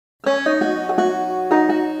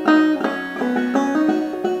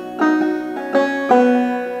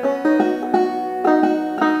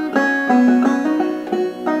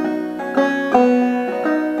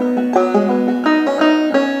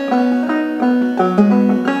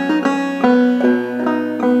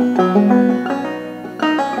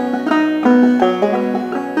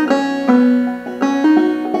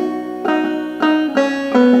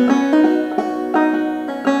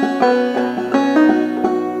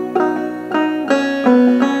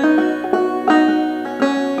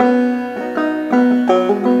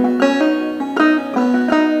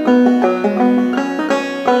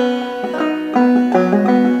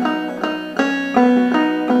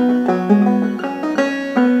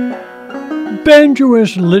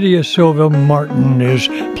Banjoist Lydia Silva Martin is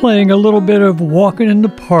playing a little bit of Walkin' in the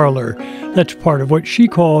Parlor. That's part of what she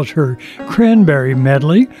calls her Cranberry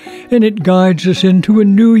Medley, and it guides us into a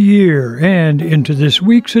new year and into this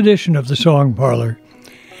week's edition of the Song Parlor.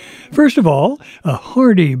 First of all, a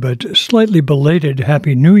hearty but slightly belated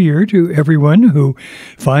Happy New Year to everyone who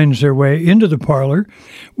finds their way into the parlor.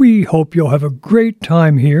 We hope you'll have a great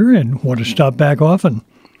time here and want to stop back often.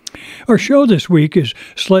 Our show this week is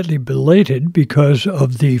slightly belated because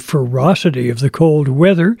of the ferocity of the cold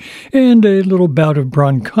weather and a little bout of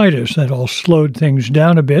bronchitis that all slowed things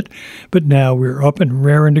down a bit, but now we're up and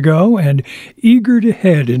raring to go and eager to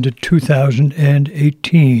head into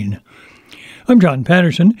 2018. I'm John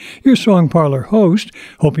Patterson, your Song Parlor host,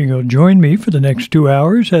 hoping you'll join me for the next 2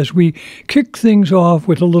 hours as we kick things off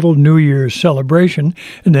with a little New Year's celebration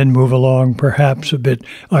and then move along perhaps a bit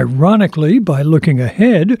ironically by looking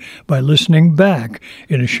ahead by listening back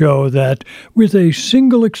in a show that, with a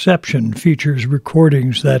single exception, features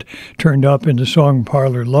recordings that turned up in the Song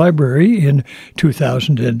Parlor library in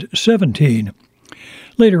 2017.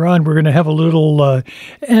 Later on, we're going to have a little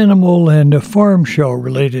animal and a farm show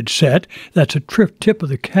related set. That's a tip of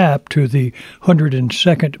the cap to the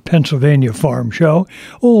 102nd Pennsylvania Farm Show.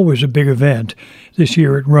 Always a big event. This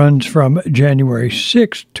year it runs from January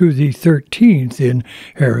 6th to the 13th in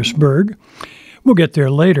Harrisburg. We'll get there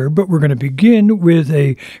later, but we're going to begin with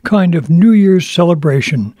a kind of New Year's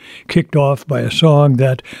celebration, kicked off by a song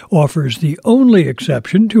that offers the only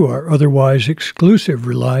exception to our otherwise exclusive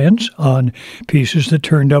reliance on pieces that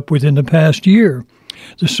turned up within the past year.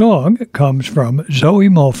 The song comes from Zoe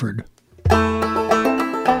Mulford.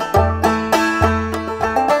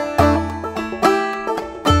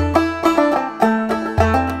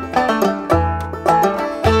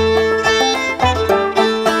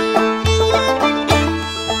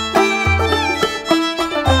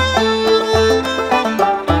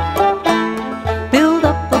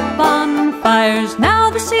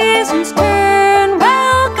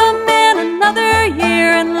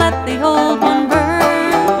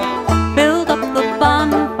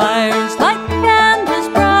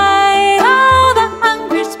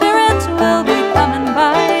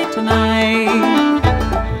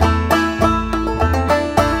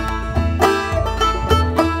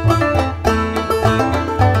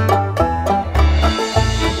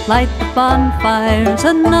 Light the bonfires,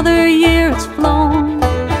 another year it's flown.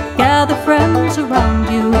 Gather friends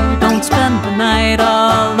around you, don't spend the night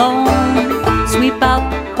alone. Sweep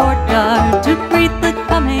out the courtyard to greet the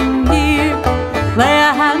coming year. Lay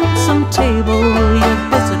a handsome table, your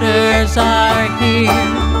visitors are here.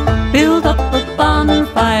 Build up the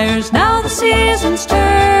bonfires, now the seasons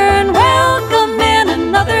turn. Welcome in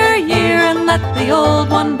another year and let the old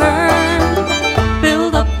one burn.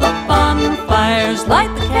 Build up the bonfires,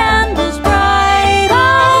 light the candles bright.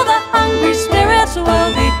 All the hungry spirits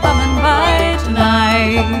will be coming by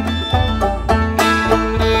tonight.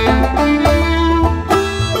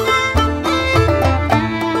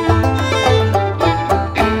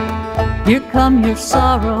 Here come your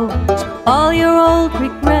sorrows, all your old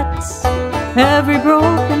regrets, every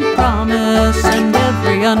broken promise and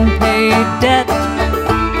every unpaid debt.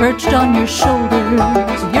 Perched on your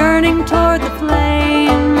shoulders, yearning toward the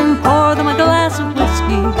flame, pour them a glass of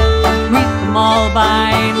whiskey, greet them all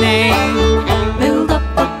by name. Build up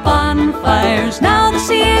the bonfires, now the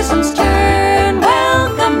seasons turn.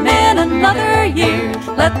 Welcome in another year,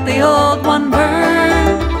 let the old one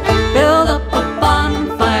burn. Build up the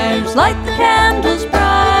bonfires, light the candles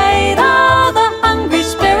bright. All the hungry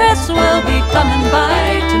spirits will be coming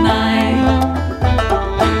by tonight.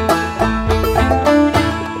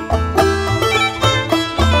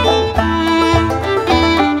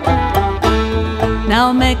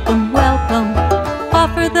 Now make them welcome,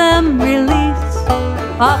 offer them release,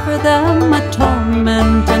 offer them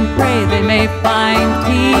atonement and pray they may find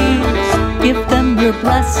peace. Give them your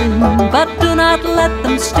blessing, but do not let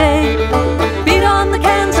them stay. Beat on the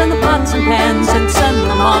cans and the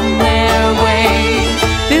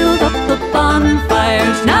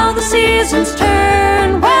seasons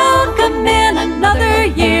turn. Welcome in another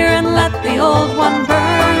year and let the old one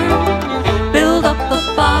burn. Build up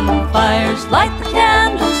the bonfires, light the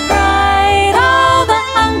candles bright. All the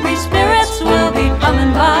hungry spirits will be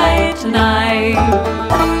coming by tonight.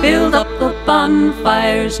 Build up the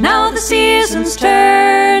bonfires, now the seasons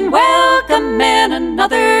turn. Welcome in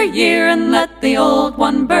another year and let the old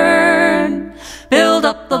one burn. Build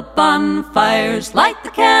up the bonfires, light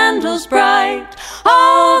the candles bright.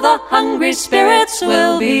 All the hungry spirits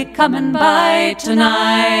will be coming by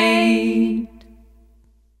tonight.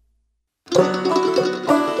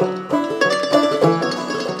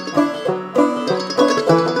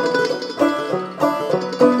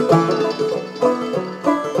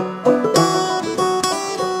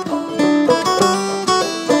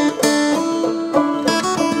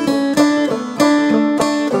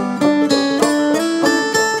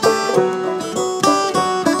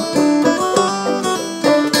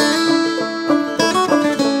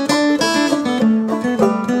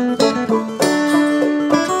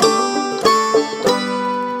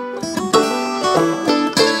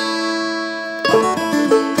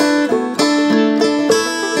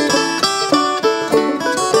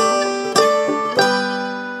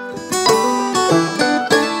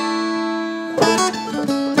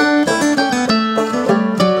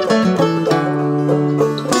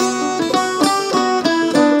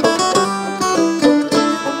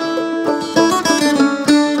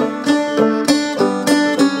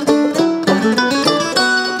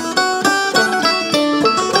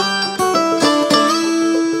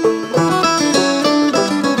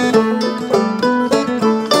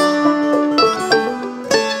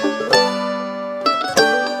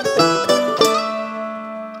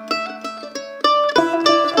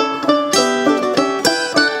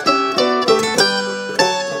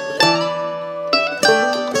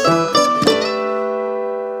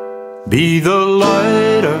 Be the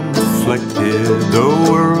light unreflected, the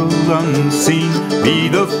world unseen. Be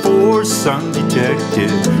the force undetected,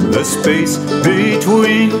 the space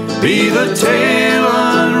between. Be the tale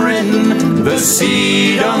unwritten, the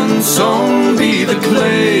seed unsown. Be the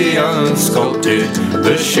clay unsculpted,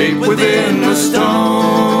 the shape within the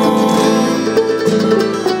stone.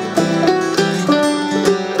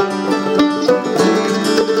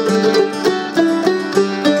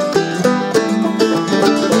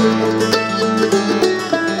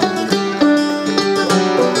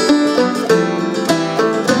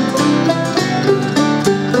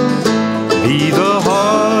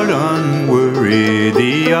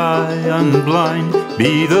 Unblind,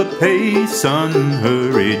 be the pace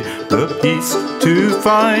unhurried, the peace to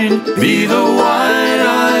find. Be the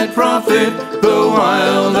wide-eyed prophet, the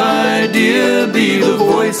wild idea. Be the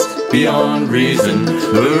voice beyond reason,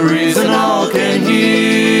 the reason all can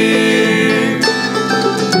hear.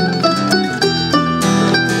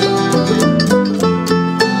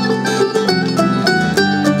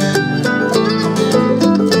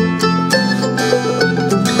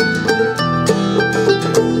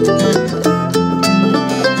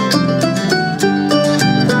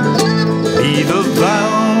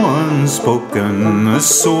 Spoken, the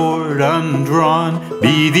sword undrawn.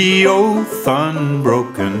 Be the oath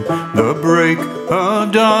unbroken, the break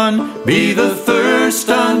of dawn. Be the thirst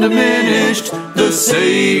undiminished, the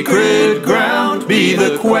sacred ground. Be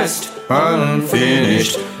the quest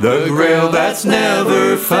unfinished, the grail that's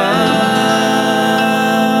never found.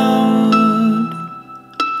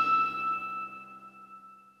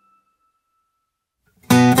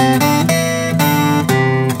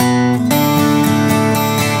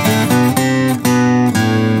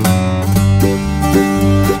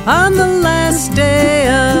 On the last day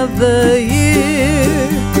of the year,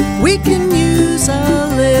 we can use a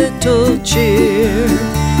little cheer.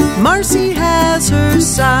 Marcy has her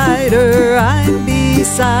cider, I'm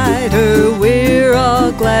beside her. We're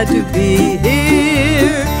all glad to be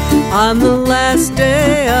here on the last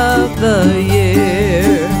day of the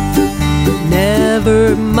year.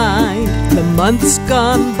 Never mind the months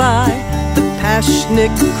gone by, the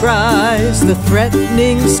passionate cries, the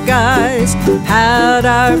threatening skies. Had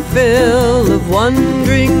our fill of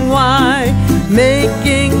wondering why,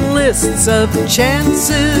 making lists of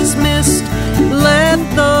chances missed. Let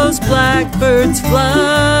those blackbirds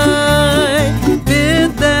fly,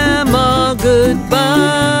 bid them all goodbye.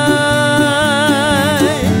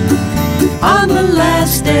 On the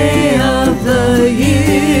last day of the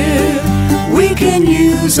year, we can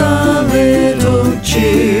use a little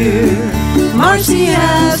cheer. Marcy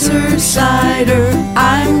has her cider,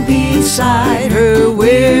 I'm beside her.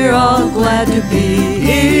 We're all glad to be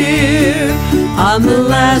here on the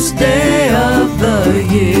last day of the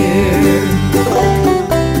year.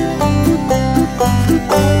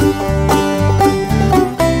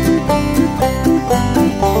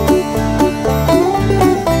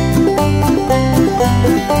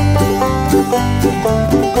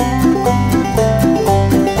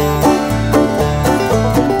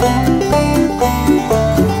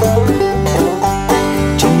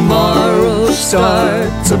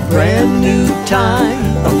 a brand new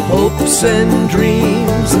time of hopes and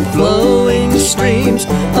dreams, of flowing streams,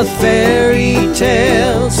 of fairy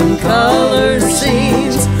tales and color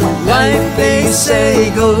scenes. Life, they say,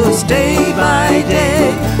 goes day by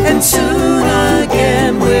day, and soon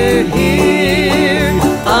again we're here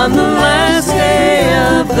on the last day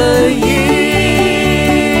of the year.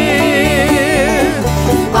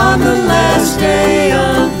 On the last day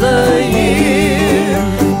of the year,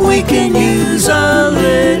 we can use a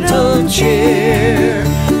little cheer.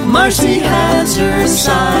 Marcy has her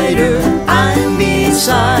cider, I'm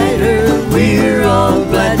beside her, we're all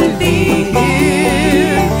glad to be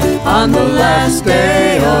here on the last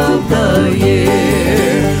day of the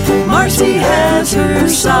year. Marcy has her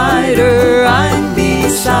cider, I'm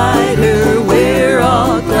beside her, we're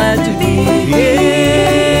all glad to be here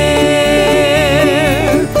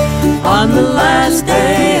on the last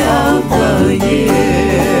day of the year.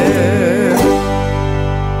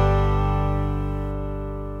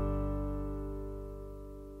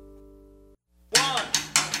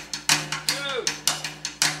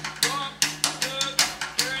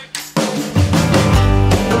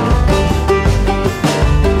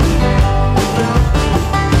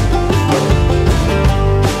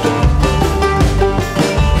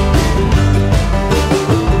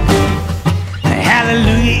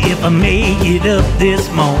 If I make it up this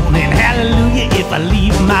morning, hallelujah, if I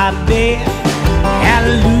leave my bed,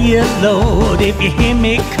 hallelujah, Lord, if you hear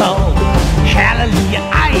me call, hallelujah,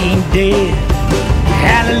 I ain't dead,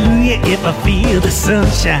 hallelujah, if I feel the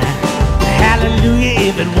sunshine, hallelujah,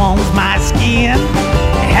 if it warms my skin,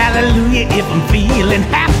 hallelujah, if I'm feeling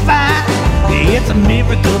half fine, it's a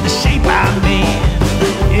miracle the shape I'm in,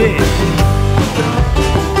 yeah.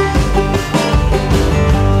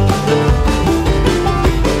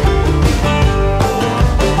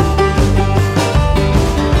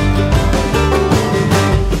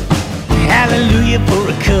 Hallelujah for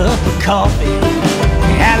a cup of coffee.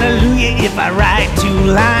 Hallelujah if I write 2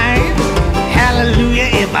 lines. Hallelujah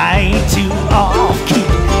if I ain't too off key.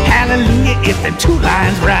 Hallelujah if the 2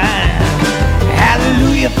 lines rhyme.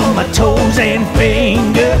 Hallelujah for my toes and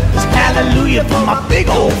fingers. Hallelujah for my big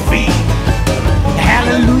old feet.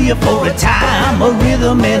 Hallelujah for a time, a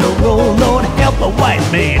rhythm and a roll. Lord help a white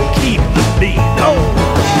man keep the beat. Oh.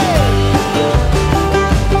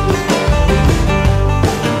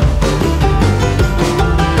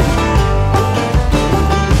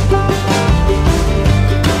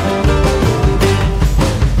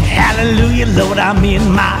 Hallelujah, Lord, I'm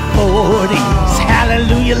in my 40s.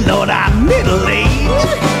 Hallelujah, Lord, I'm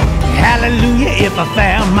middle-aged. Hallelujah, if I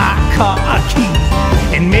found my car keys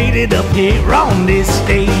and made it up here on this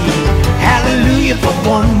stage. Hallelujah for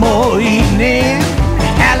one more evening.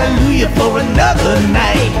 Hallelujah for another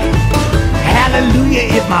night. Hallelujah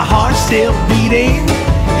if my heart's still beating.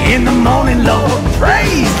 In the morning, Lord,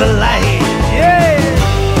 praise the light. Yeah.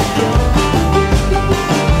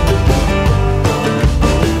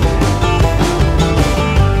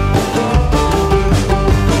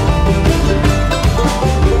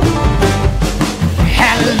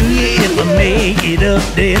 Make it up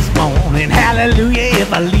this morning. Hallelujah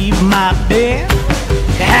if I leave my bed.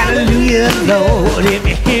 Hallelujah, Lord, if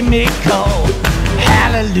you hear me call.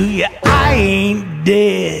 Hallelujah, I ain't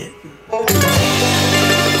dead.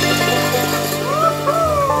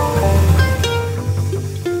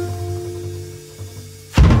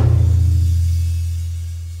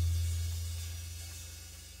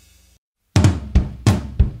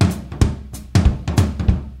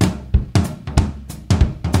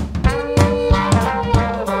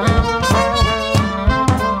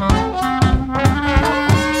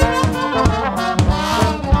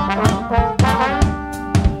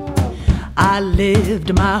 I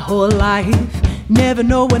lived my whole life, never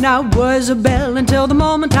knowing I was a bell until the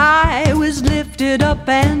moment I was lifted up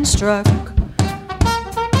and struck.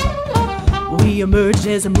 We emerged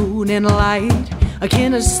as a moon and light, a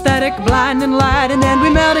kinesthetic blinding light, and then we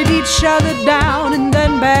melted each other down and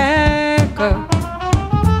then back up.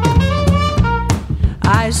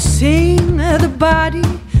 I sing the body,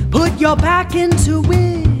 put your back into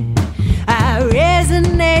it. I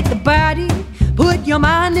resonate the body, put your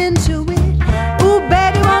mind into it. Ooh,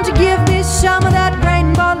 baby, won't you give me some of that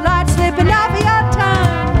rainbow light slipping off of your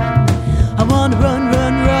tongue? I wanna run,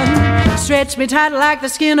 run, run, stretch me tight like the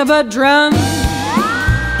skin of a drum.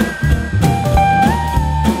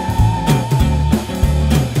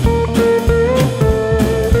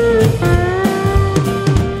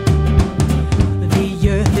 The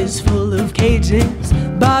earth is full of cages,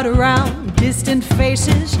 brought around distant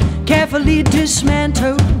faces, carefully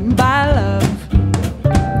dismantled by love.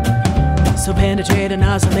 So penetrate and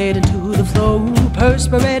oscillate into the flow,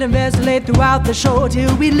 perspirate and vacillate throughout the show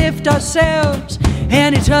till we lift ourselves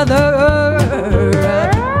and each other.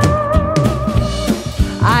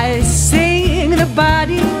 I sing the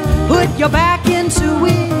body, put your back into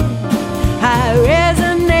it. I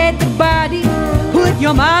resonate the body, put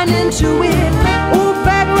your mind into it. Oh,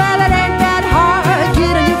 baby, well, it ain't that hard.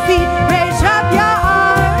 Get on your feet, raise up your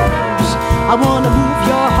arms. I wanna move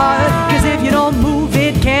your heart, 'cause if you don't move,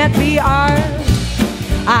 it can't be ours.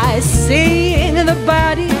 I sing the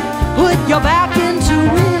body, put your back into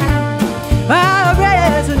it. I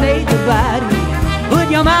resonate the body, put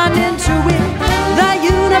your mind into it. The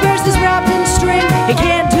universe is wrapped in string, it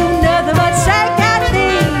can't do nothing but say that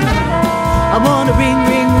thing. I wanna ring,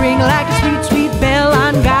 ring, ring like a sweet, sweet bell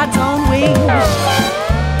on God's own wings.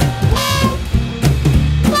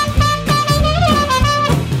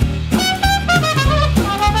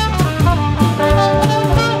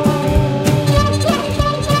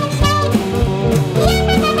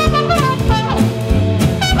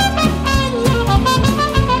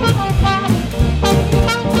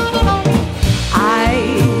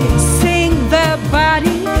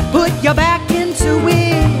 Your back into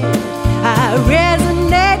it. I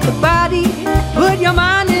resonate the body, put your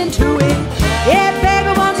mind into it. Yeah,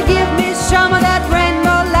 baby, won't you give me some of that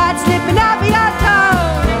rainbow light slipping off your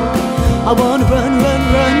tongue? I wanna run, run,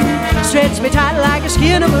 run, stretch me tight like the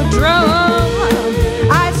skin of a drum.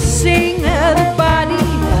 I sing the body,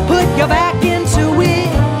 put your back into it.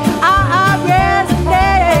 I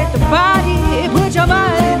resonate the body, put your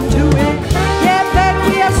mind into it. Yeah, baby,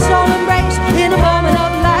 we are soul embrace in a moment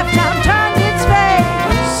of lifetime, turn its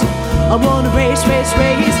face. I wanna race, race,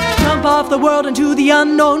 race, jump off the world into the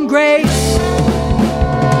unknown grace.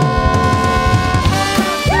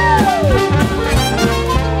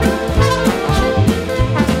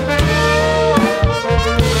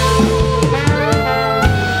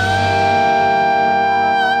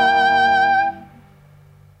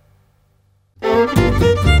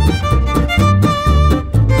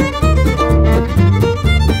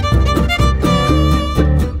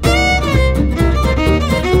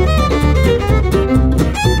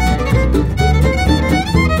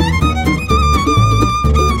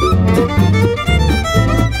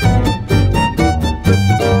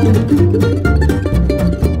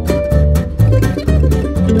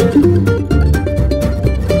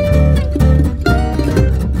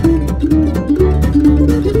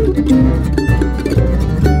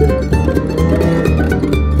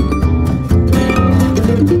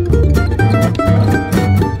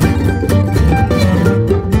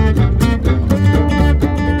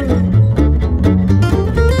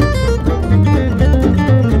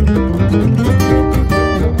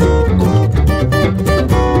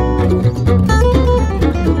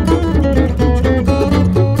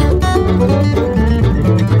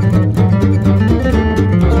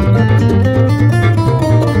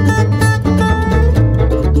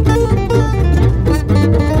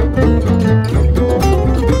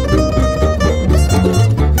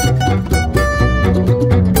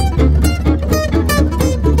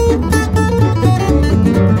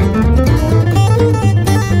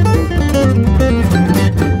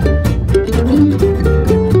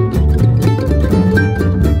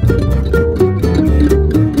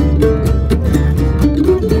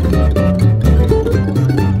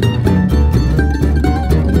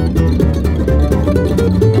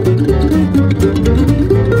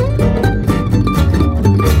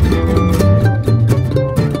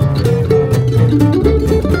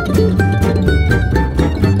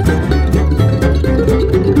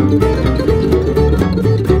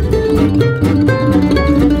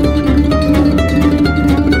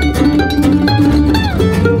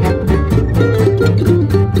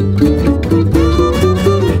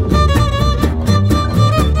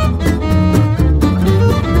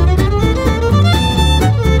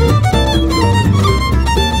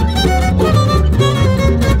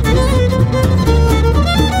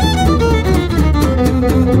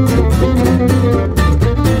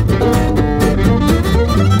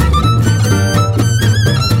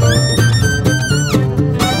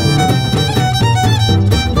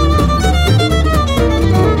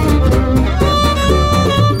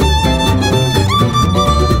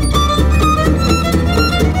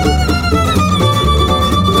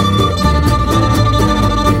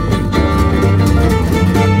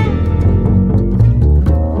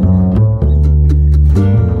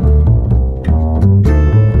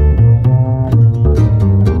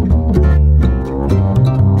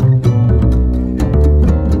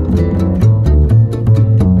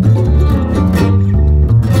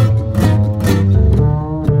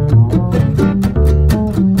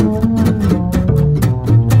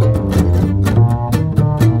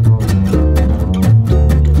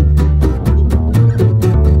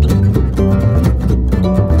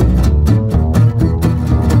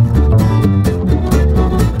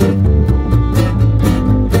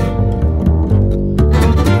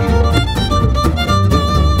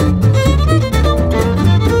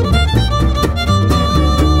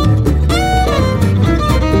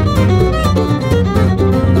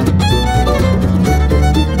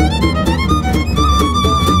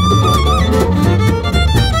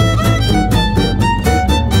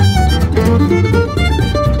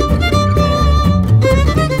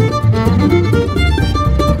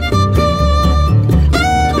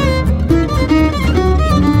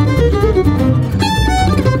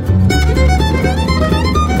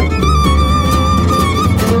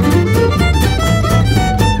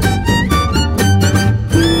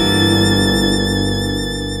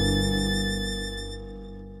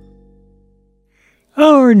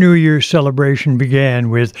 New Year's celebration began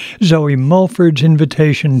with Zoe Mulford's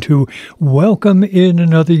invitation to welcome in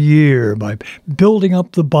another year by building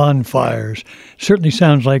up the bonfires. Certainly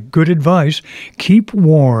sounds like good advice. Keep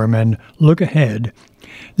warm and look ahead.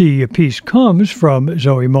 The piece comes from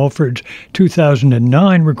Zoe Mulford's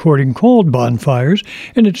 2009 recording called Bonfires,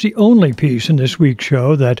 and it's the only piece in this week's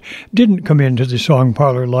show that didn't come into the Song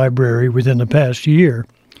Parlor library within the past year.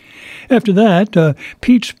 After that,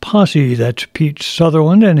 Pete's Posse, that's Pete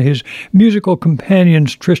Sutherland and his musical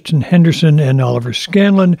companions Tristan Henderson and Oliver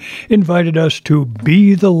Scanlon, invited us to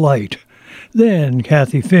Be the Light. Then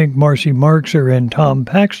Kathy Fink, Marcy Marxer, and Tom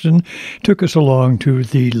Paxton took us along to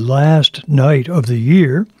the last night of the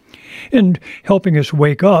year. And helping us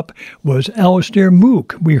wake up was Alistair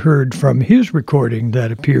Mook. We heard from his recording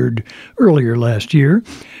that appeared earlier last year,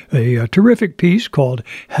 a terrific piece called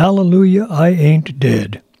Hallelujah, I Ain't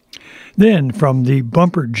Dead. Then, from the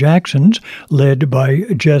Bumper Jacksons, led by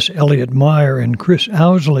Jess Elliott Meyer and Chris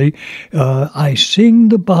Owsley, I Sing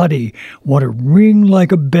the Body, Want to Ring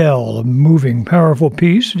Like a Bell, a moving, powerful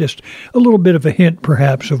piece. Just a little bit of a hint,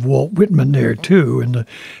 perhaps, of Walt Whitman there, too, in the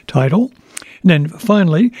title. And then,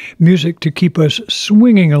 finally, music to keep us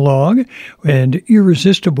swinging along and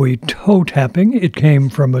irresistibly toe-tapping. It came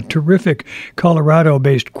from a terrific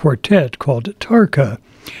Colorado-based quartet called Tarka.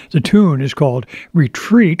 The tune is called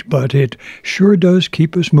Retreat, but it sure does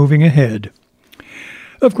keep us moving ahead.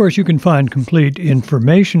 Of course, you can find complete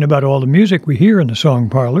information about all the music we hear in the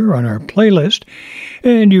Song Parlor on our playlist,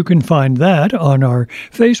 and you can find that on our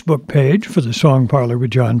Facebook page for the Song Parlor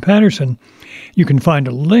with John Patterson. You can find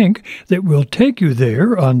a link that will take you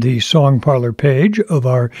there on the Song Parlor page of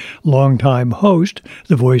our longtime host,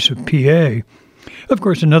 the Voice of PA. Of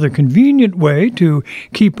course, another convenient way to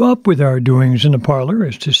keep up with our doings in the parlor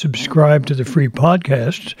is to subscribe to the free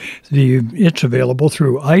podcast. It's available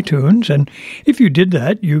through iTunes, and if you did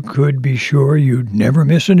that, you could be sure you'd never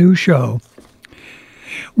miss a new show.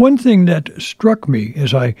 One thing that struck me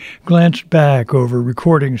as I glanced back over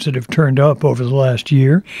recordings that have turned up over the last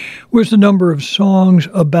year was the number of songs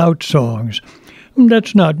about songs.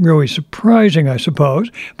 That's not really surprising, I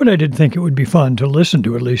suppose, but I did think it would be fun to listen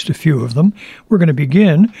to at least a few of them. We're going to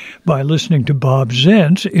begin by listening to Bob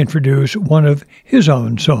Zentz introduce one of his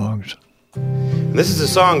own songs. This is a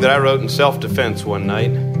song that I wrote in self-defense one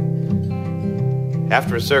night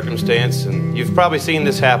after a circumstance, and you've probably seen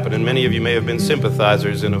this happen, and many of you may have been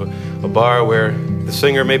sympathizers in a bar where the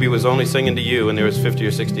singer maybe was only singing to you and there was 50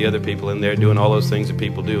 or 60 other people in there doing all those things that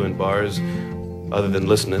people do in bars other than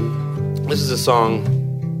listening. This is a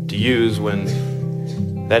song to use when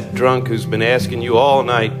that drunk who's been asking you all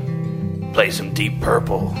night, play some Deep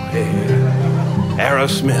Purple, hey,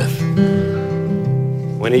 Aerosmith.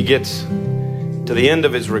 When he gets to the end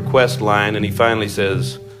of his request line and he finally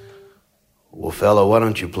says, well, fella, why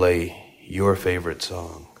don't you play your favorite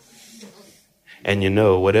song? And you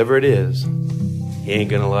know, whatever it is, he ain't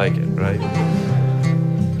gonna like it, right?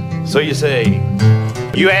 So you say,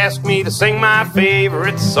 you asked me to sing my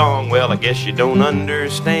favorite song. Well, I guess you don't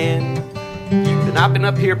understand. And I've been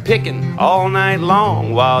up here picking all night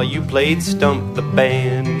long while you played Stump the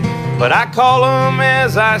Band. But I call 'em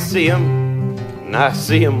as I see 'em, and I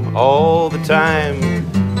see 'em all the time.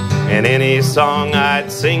 And any song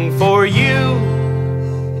I'd sing for you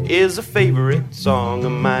is a favorite song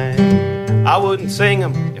of mine. I wouldn't sing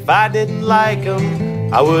 'em if I didn't like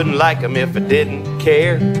 'em. I wouldn't like 'em if I didn't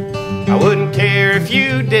care. I wouldn't care if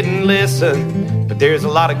you didn't listen, but there's a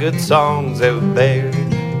lot of good songs out there.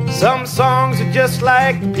 Some songs are just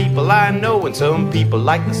like the people I know, and some people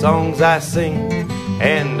like the songs I sing.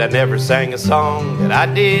 And I never sang a song that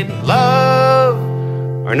I didn't love,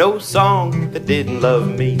 or no song that didn't love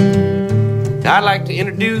me. Now I'd like to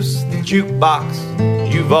introduce the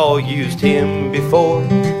jukebox. You've all used him before.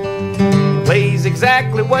 He plays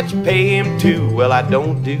exactly what you pay him to. Well, I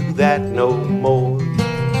don't do that no more.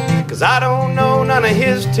 'Cause I don't know none of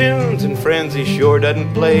his tunes, and friends, he sure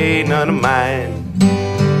doesn't play none of mine.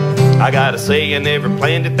 I gotta say I never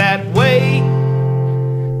planned it that way,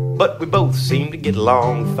 but we both seem to get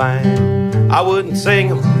along fine. I wouldn't sing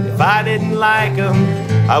them if I didn't like them.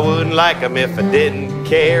 I wouldn't like them if I didn't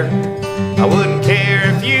care. I wouldn't care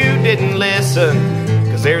if you didn't listen,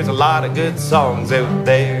 'cause there's a lot of good songs out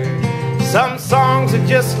there. Some songs are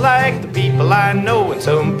just like the people I know, and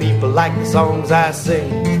some people like the songs I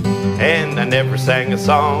sing. And I never sang a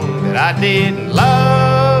song that I didn't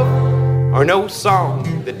love, or no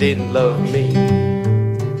song that didn't love me.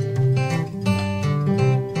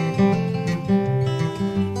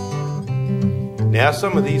 Now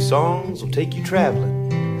some of these songs will take you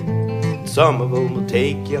traveling, some of them will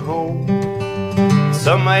take you home,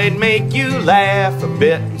 Some might make you laugh a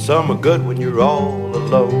bit, and some are good when you're all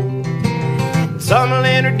alone. Some will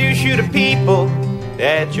introduce you to people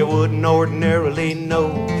that you wouldn't ordinarily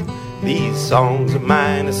know. These songs of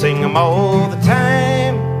mine, I sing them all the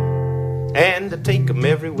time, and I take them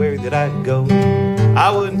everywhere that I go. I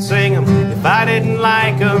wouldn't sing them if I didn't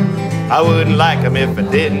like them. I wouldn't like them if I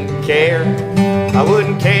didn't care. I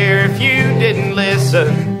wouldn't care if you didn't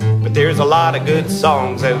listen. But there's a lot of good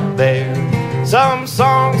songs out there. Some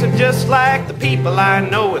songs are just like the people I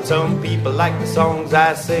know, and some people like the songs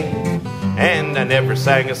I sing. And I never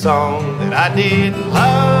sang a song that I didn't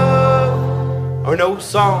love, or no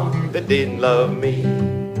song that didn't love me.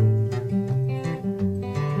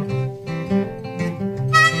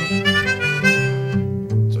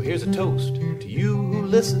 So here's a toast to you who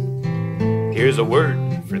listen. Here's a word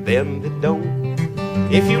for them that don't.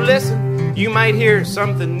 If you listen, you might hear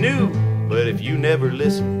something new, but if you never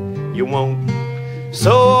listen, you won't.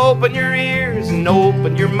 So open your ears and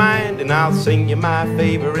open your mind, and I'll sing you my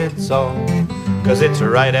favorite song. 'Cause it's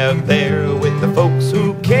right out there with the folks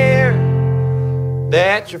who care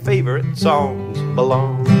that your favorite songs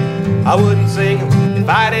belong. I wouldn't sing them if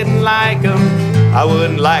I didn't like them. I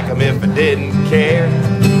wouldn't like them if I didn't care.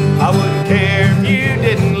 I wouldn't care if you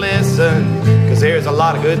didn't listen, 'cause there's a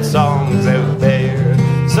lot of good songs out there.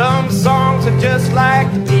 Some songs are just like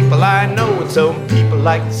the people I know, and some people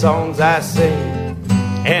like the songs I sing.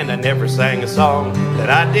 And I never sang a song that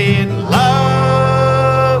I didn't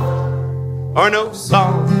love, or no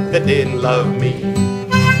song that didn't love me.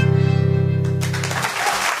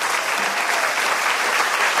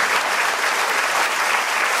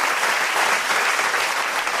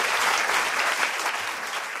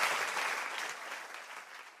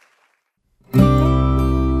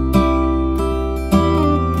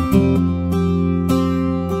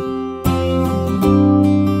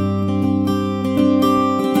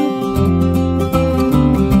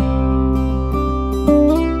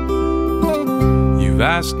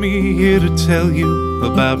 Asked me here to tell you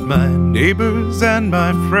about my neighbors and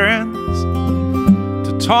my friends,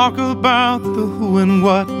 to talk about the who and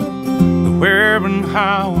what, the where and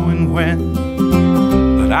how and when.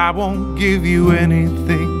 But I won't give you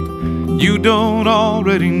anything you don't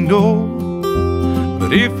already know.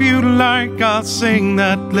 But if you'd like, I'll sing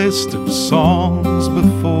that list of songs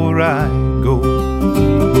before I go.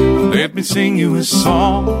 Let me sing you a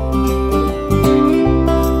song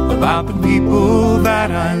about the people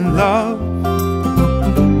that I love,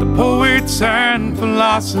 the poets and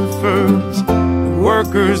philosophers, the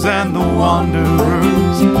workers and the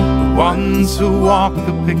wanderers, the ones who walk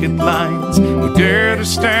the picket lines, who dare to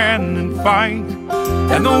stand and fight,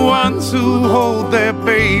 and the ones who hold their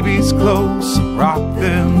babies close and rock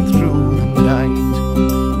them through the night.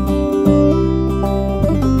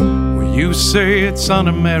 Well, you say it's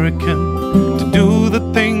un-American to do the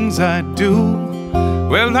things I do.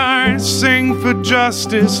 Well, I sing for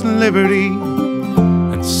justice, liberty,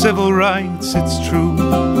 and civil rights, it's true.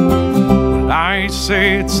 Well, I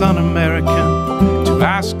say it's un-American to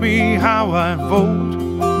ask me how I vote,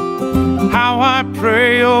 how I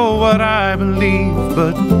pray, or what I believe.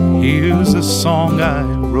 But here's a song I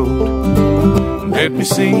wrote. Let me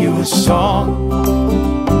sing you a song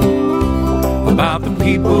about the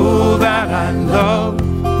people that I love,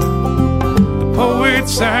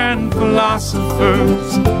 poets and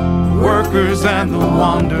philosophers, the workers and the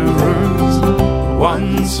wanderers, the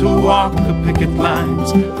ones who walk the picket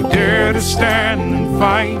lines, who dare to stand and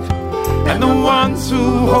fight, and the ones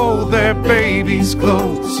who hold their babies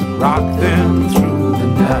close and rock them through the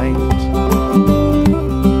night.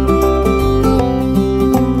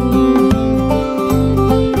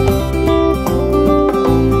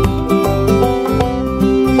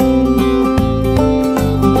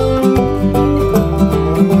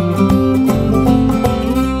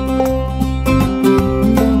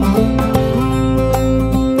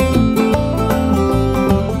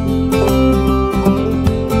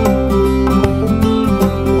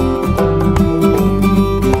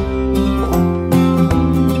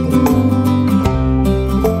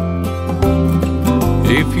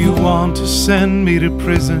 Send me to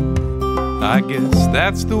prison, I guess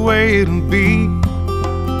that's the way it'll be.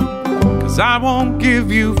 'Cause I won't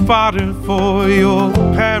give you fodder for your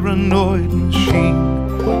paranoid machine.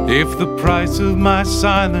 If the price of my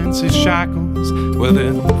silence is shackles, well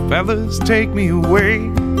then, fellas, take me away.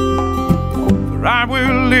 For I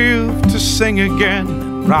will live to sing again,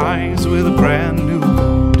 rise with a brand new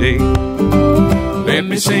day. Let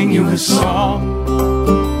me sing you a song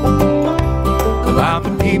about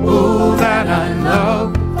the people that I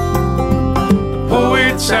love, the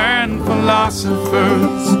poets and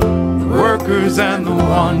philosophers, the workers workers and the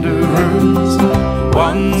wanderers, the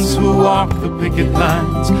ones who walk the picket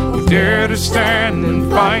lines, who dare to stand and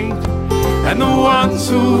fight, and the ones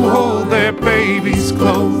who hold their babies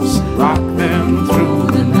close, rock them through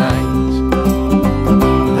the night.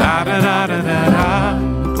 La da da da da da,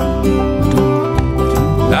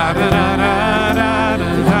 la da da da da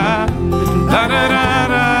da, la da da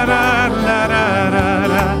da da, la da da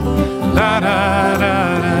da, la da da da, la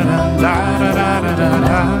da da da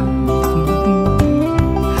da, la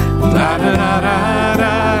da da da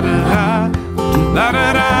da da, la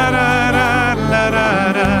da da da da, la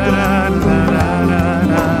da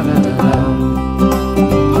da da.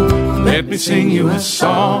 Let me sing you a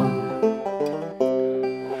song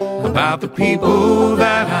about the people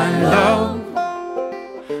that I love,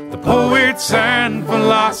 the poets and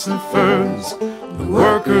philosophers, the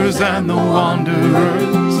workers and the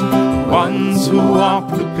wanderers, the ones who walk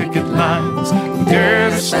the picket lines, who dare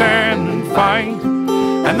to stand and fight,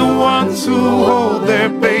 and the ones who hold their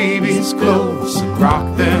babies close and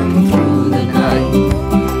rock them through the night.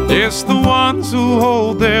 Yes, the ones who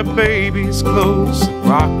hold their babies close and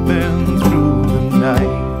rock them through the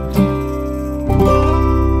night.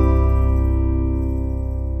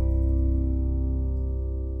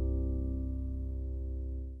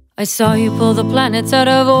 I saw you pull the planets out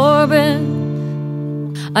of orbit.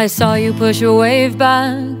 I saw you push a wave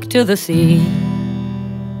back to the sea.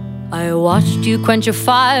 I watched you quench a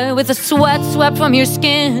fire with the sweat swept from your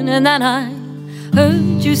skin, and then I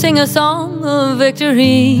heard you sing a song of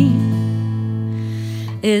victory.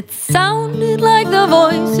 It sounded like the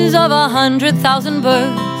voices of 100,000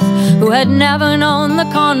 birds who had never known the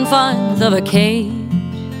confines of a cage.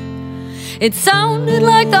 It sounded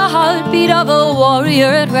like the heartbeat of a warrior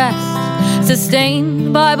at rest,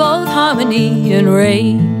 sustained by both harmony and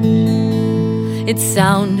rage. It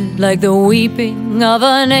sounded like the weeping of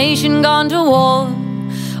a nation gone to war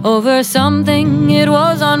over something it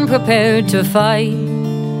was unprepared to fight.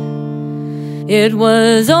 It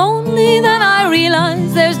was only then I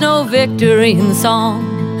realized there's no victory in song,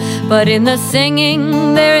 but in the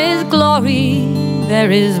singing there is glory, there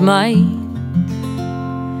is might.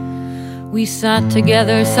 We sat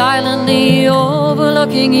together silently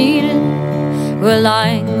overlooking Eden,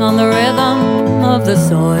 relying on the rhythm of the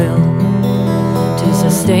soil to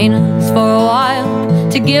sustain us for a while,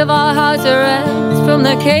 to give our hearts a rest from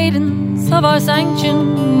the cadence of our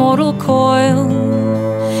sanctioned mortal coil.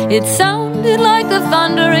 It sounded like the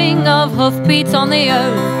thundering of hoofbeats on the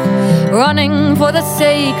earth, running for the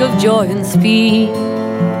sake of joy and speed.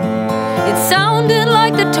 It sounded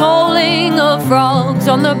like the tolling of frogs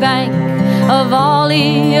on the bank, a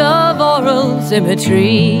volley of oral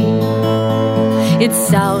symmetry. It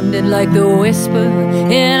sounded like the whisper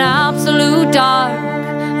in absolute dark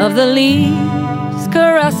of the leaves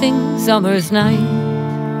caressing summer's night.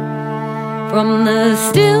 From the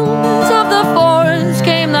stillness of the forest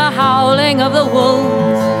came the howling of the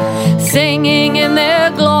wolves, singing in their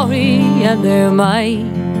glory and their might.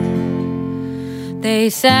 They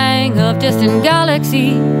sang of distant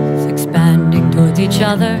galaxies expanding towards each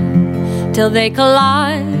other, till they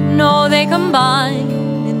collide, no, they combine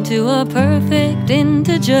into a perfect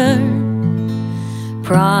integer.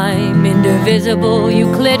 Prime, indivisible,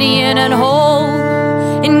 Euclidean and whole,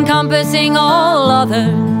 encompassing all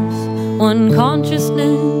others, one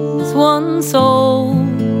consciousness, one soul.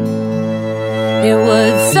 It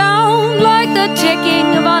would sound like the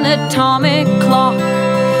ticking of an atomic clock,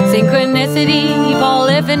 synchronicity,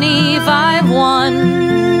 polyphony,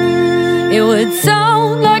 5-1. It would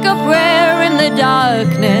sound like a prayer in the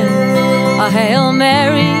darkness, a Hail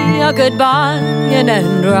Mary, a goodbye, an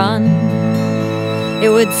end run. It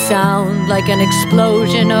would sound like an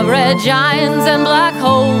explosion of red giants and black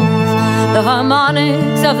holes, the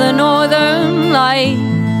harmonics of the northern light.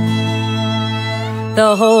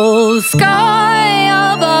 The whole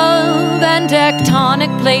sky above and tectonic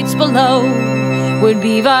plates below would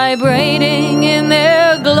be vibrating in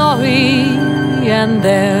their glory and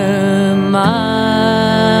their might.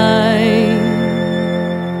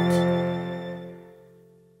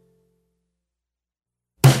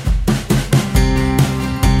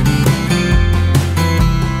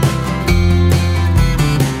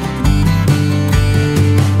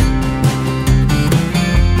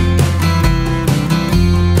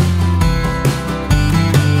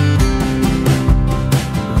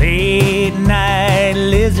 Late night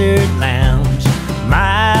lizard lounge,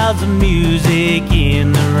 miles of music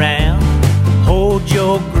in the round. Hold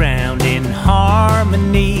your ground in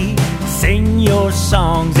harmony, sing your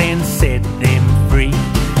songs and set them free.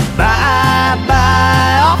 Bye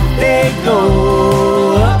bye, off they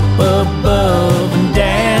go, up above and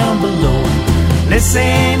down below.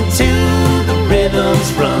 Listen to the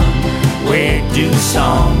rhythms run. Where do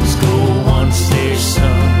songs go once they're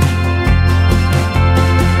sung?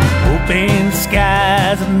 Open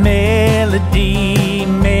skies of melody,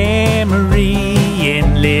 memory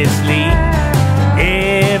endlessly.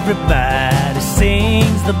 Everybody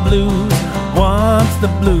sings the blues once the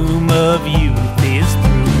bloom of youth is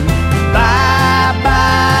through. Bye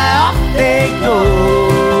bye, off they go,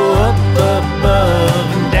 up above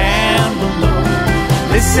and down below.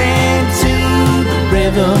 Listen to the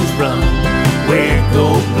rhythms run. Where go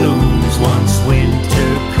blues once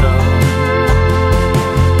winter comes?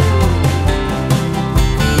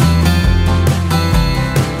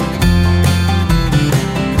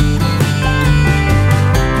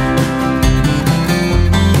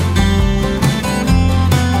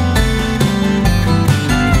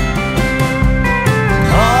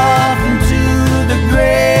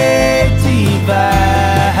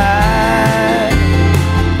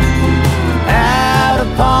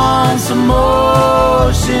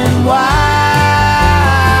 Ocean wide,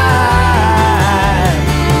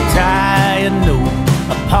 tie a note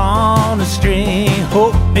upon a string,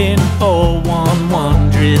 hoping for one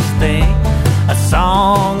wondrous thing. A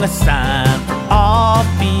song, a sign for off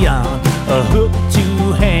beyond, a hook to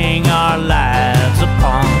hang our lives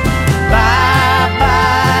upon. Bye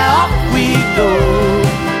bye, off we go,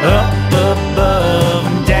 up above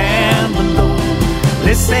and down below.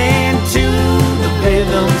 Listen to the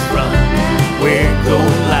rhythms run. Where go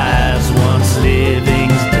lives once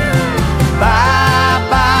living's done? Bye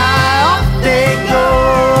bye, off they go,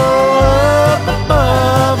 up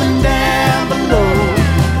above and down below.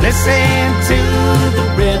 Listen to the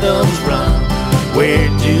rhythms run. Where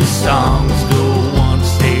do songs go once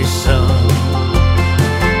they're sung?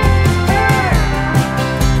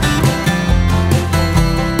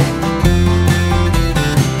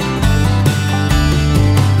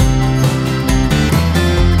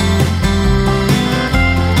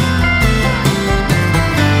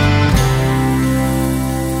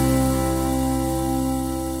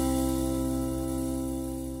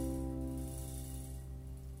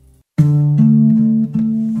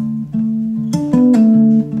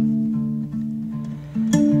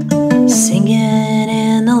 Singing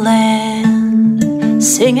in the land,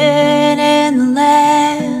 singing in the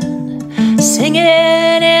land, singing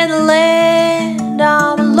in the land.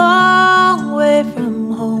 I'm a long way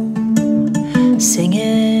from home.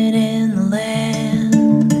 Singing in the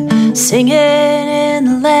land, singing in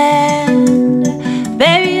the land,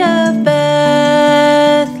 baby of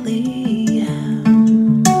Bethlehem.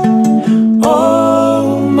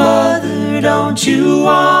 Oh, mother, don't you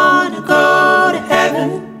want to go to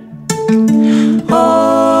heaven?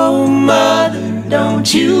 Oh, mother,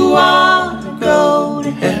 don't you want to go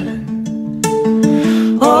to heaven?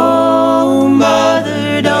 Oh,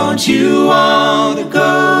 mother, don't you want to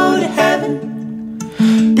go to heaven?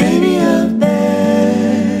 Baby of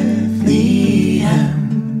Bethlehem.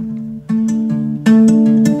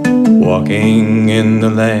 Walking in the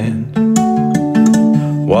land,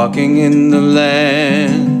 walking in the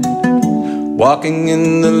land, walking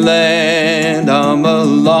in the land. I'm a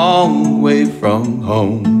long way from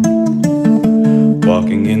home.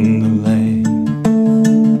 Walking in the land,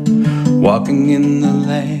 walking in the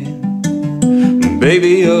land,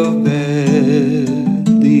 baby of Bethlehem.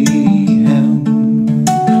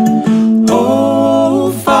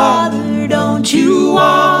 Oh, Father, don't you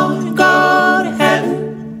want to go to heaven?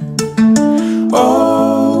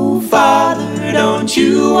 Oh, Father, don't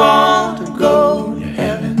you want to go to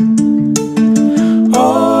heaven?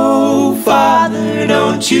 Oh, Father,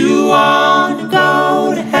 don't you want to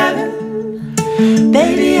go to heaven?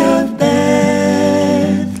 Baby of Bethlehem.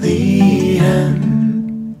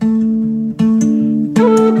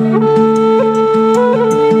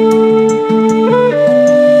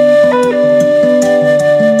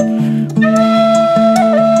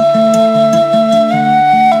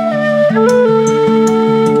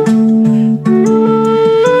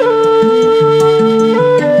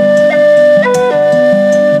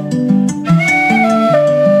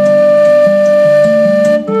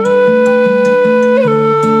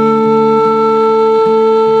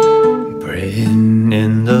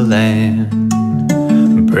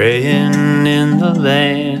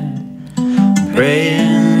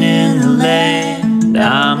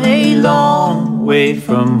 Away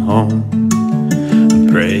from home,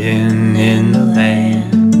 praying in the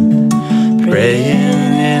land,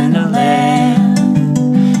 praying in the land,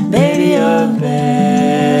 baby of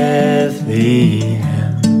Bethlehem.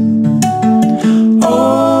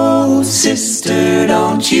 Oh, sister,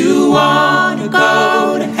 don't you want to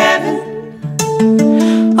go to heaven?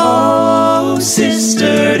 Oh, sister,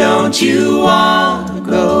 you want to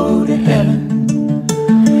go to heaven?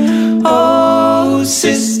 Oh,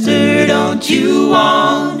 sister, don't you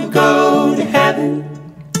want to go to heaven?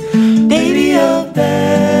 Baby of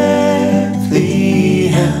Bethlehem.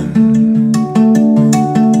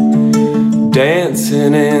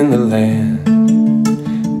 Dancing in the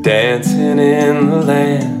land, dancing in the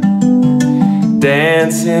land,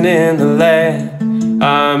 dancing in the land.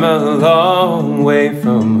 I'm a long way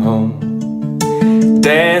from home.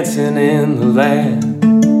 Dancing in the land,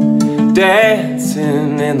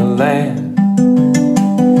 dancing in the land,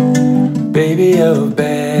 baby of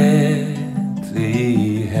Bethlehem.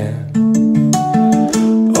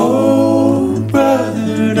 Oh,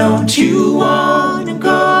 brother, don't you want to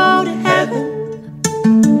go to heaven?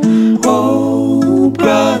 Oh,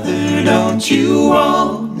 brother, don't you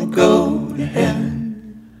want to go to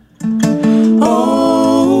heaven?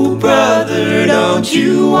 Oh, brother, don't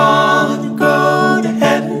you want to go to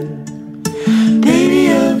heaven?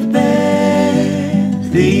 Baby of Bethlehem.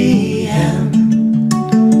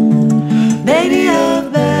 Baby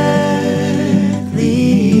of Bethlehem.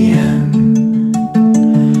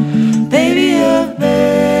 Baby of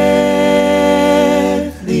Bethlehem.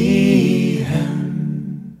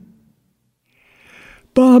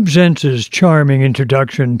 Bob Zentz's charming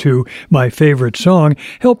introduction to my favorite song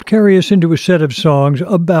helped carry us into a set of songs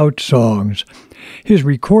about songs. His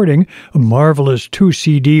recording, a marvelous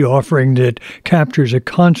 2-CD offering that captures a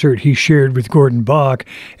concert he shared with Gordon Bach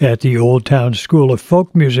at the Old Town School of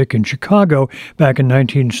Folk Music in Chicago back in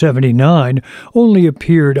 1979, only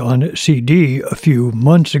appeared on CD a few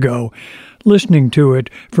months ago. Listening to it,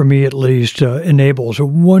 for me at least, enables a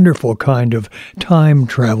wonderful kind of time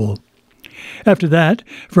travel. After that,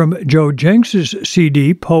 from Joe Jenks's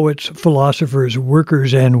CD, Poets, Philosophers,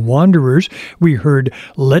 Workers, and Wanderers, we heard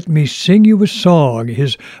Let Me Sing You a Song,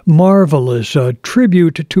 his marvelous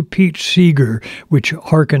tribute to Pete Seeger, which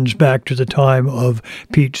harkens back to the time of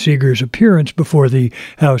Pete Seeger's appearance before the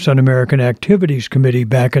House Un-American Activities Committee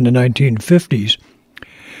back in the 1950s.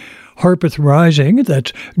 Harpeth Rising,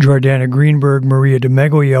 that's Jordana Greenberg, Maria de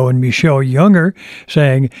Meglio, and Michelle Younger,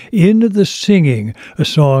 sang In the Singing, a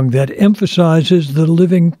song that emphasizes the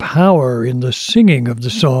living power in the singing of the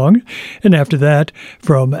song. And after that,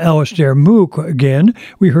 from Alistair Mook again,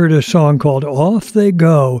 we heard a song called Off They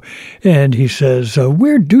Go. And he says,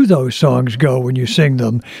 where do those songs go when you sing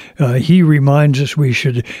them? He reminds us we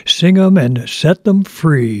should sing them and set them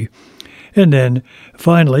free. And then,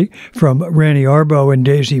 finally, from Ranny Arbo and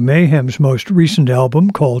Daisy Mayhem's most recent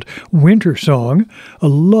album called Winter Song, a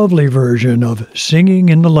lovely version of Singing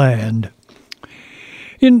in the Land.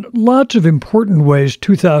 In lots of important ways,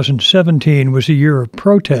 2017 was a year of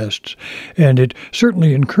protests, and it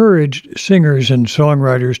certainly encouraged singers and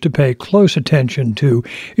songwriters to pay close attention to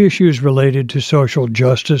issues related to social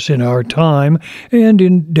justice in our time and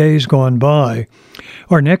in days gone by.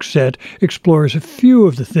 Our next set explores a few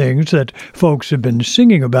of the things that folks have been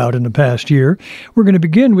singing about in the past year. We're going to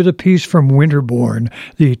begin with a piece from Winterborn,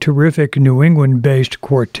 the terrific New England-based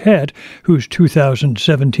quartet whose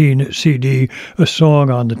 2017 CD, A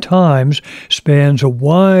Song on the Times, spans a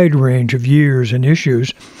wide range of years and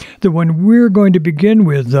issues. The one we're going to begin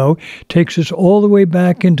with, though, takes us all the way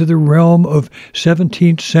back into the realm of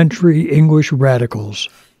 17th century English radicals.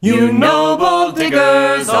 You noble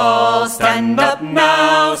diggers all, stand up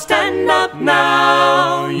now, stand up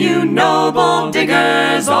now. You noble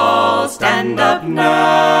diggers all, stand up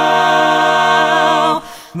now.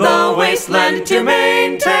 The wasteland to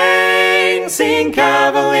maintain, seeing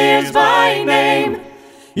Cavaliers by name.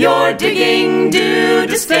 Your digging do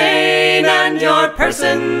disdain, and your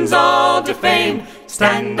persons all defame.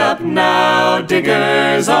 Stand up now,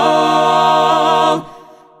 diggers all.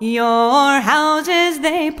 Your houses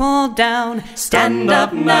they pulled down. Stand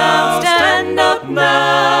up now, stand up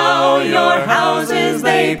now. Your houses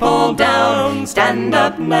they pulled down. Stand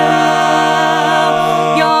up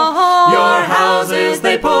now. Your houses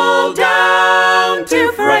they pulled down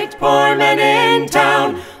to fright poor men in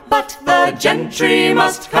town. But the gentry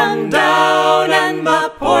must come down, and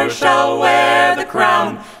the poor shall wear the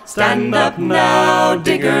crown. Stand up now,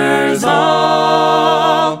 diggers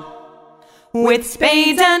all. With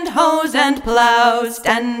spades and hoes and plows,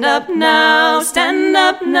 stand up now, stand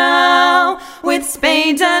up now. With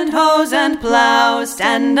spades and hoes and plows,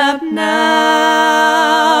 stand up now.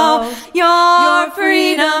 Your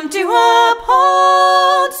freedom to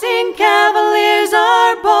uphold, seeing Cavaliers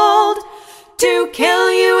are bold, to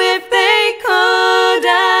kill you if they could,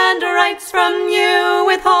 and rights from you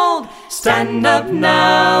withhold. Stand up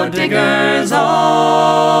now, diggers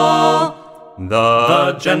all.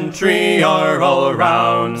 The gentry are all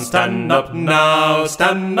round. Stand up now,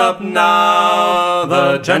 stand up now.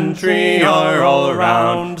 The gentry are all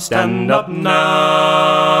round. Stand up now.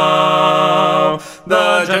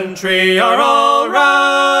 The gentry are all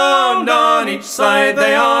round. On each side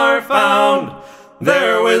they are found.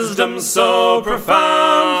 Their wisdom so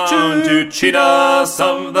profound to cheat us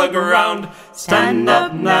of the ground. Stand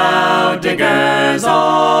up now, diggers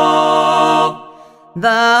all.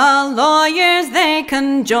 The lawyers they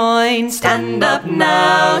conjoin. Stand up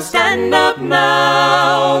now, stand up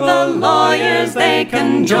now. The lawyers they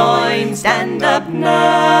conjoin. Stand up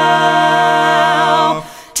now.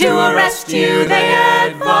 To arrest you they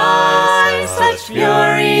advise. Such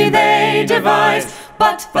fury they devise.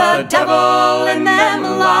 But the devil in them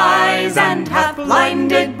lies, and hath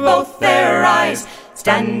blinded both their eyes.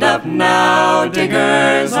 Stand up now,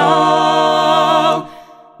 diggers all.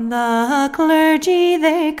 The clergy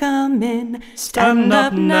they come in. Stand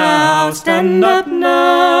up now, stand up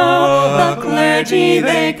now. The clergy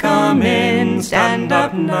they come in. Stand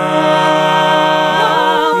up now.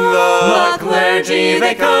 The clergy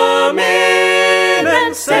they come in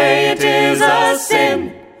and say it is a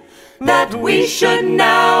sin that we should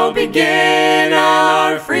now begin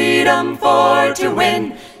our freedom for to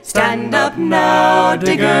win. Stand up now,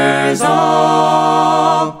 diggers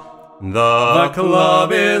all. The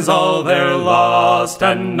club is all their law.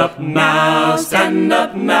 Stand up now, stand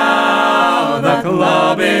up now. The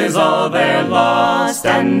club is all their law.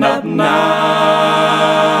 Stand up now.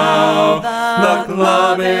 The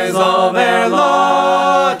club is all their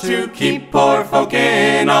law to keep poor folk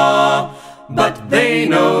in awe. But they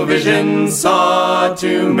no vision saw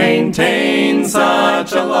to maintain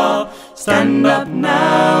such a law. Stand up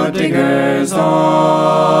now, diggers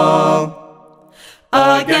all.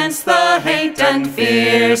 Against the hate and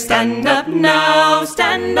fear, stand up now,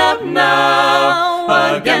 stand up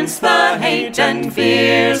now. Against the hate and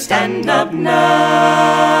fear, stand up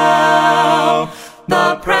now.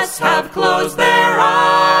 The press have closed their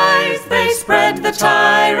eyes, they spread the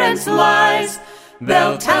tyrant's lies.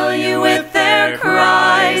 They'll tell you with their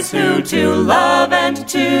cries who to love and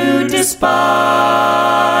to despise.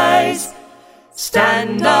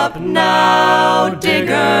 Stand up now,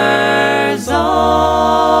 diggers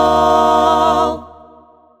all.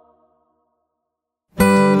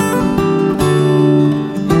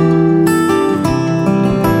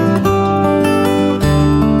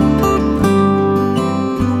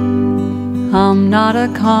 I'm not a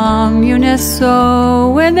communist,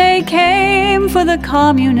 so when they came for the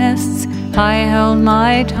communists, I held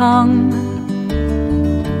my tongue.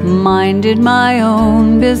 Minded my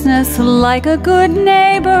own business like a good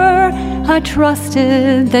neighbor. I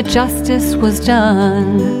trusted that justice was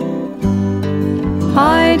done.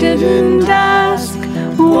 I didn't ask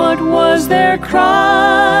what was their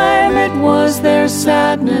crime. It was their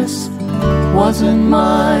sadness, wasn't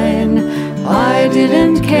mine. I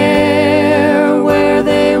didn't care where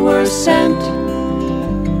they were sent.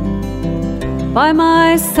 By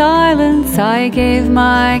my silence I gave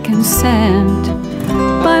my consent.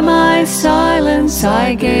 By my silence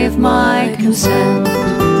I gave my consent.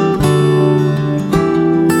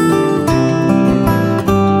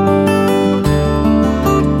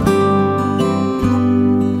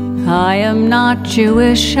 I am not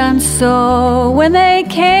Jewish, and so when they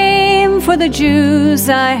came for the Jews,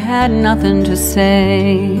 I had nothing to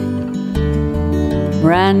say.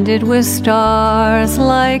 Branded with stars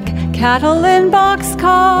like cattle in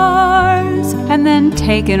boxcars, and then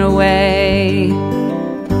taken away.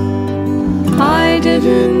 I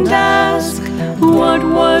didn't ask what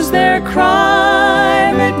was their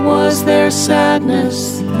crime. It was their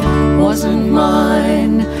sadness, wasn't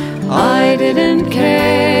mine. I didn't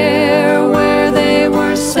care where they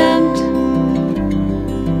were sent.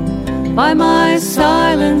 By my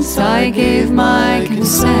silence I gave my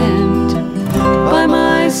consent. By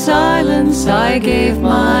my silence I gave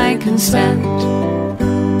my consent.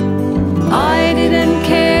 I didn't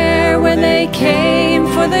care when they came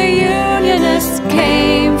for the Unionists,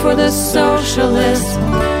 came for the Socialists,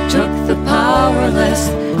 took the powerless.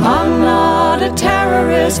 I'm not a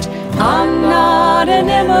terrorist, I'm not an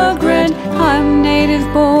immigrant, I'm native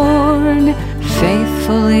born,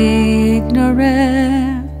 faithfully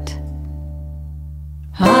ignorant.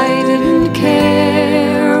 I didn't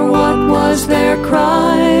care what was their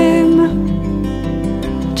crime,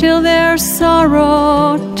 till their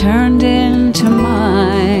sorrow turned into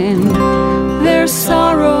mine. Their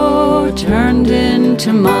sorrow turned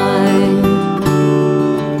into mine.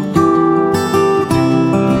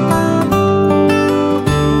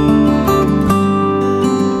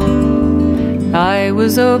 I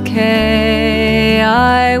was okay.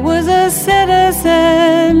 I was a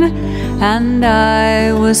citizen and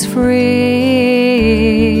I was free.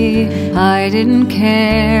 I didn't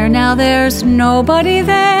care. Now there's nobody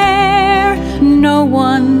there, no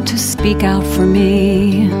one to speak out for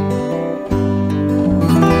me.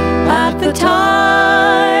 At the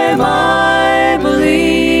time I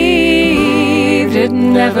believed it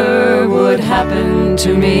never would happen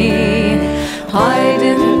to me. I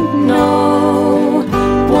didn't know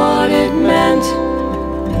what it meant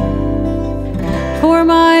for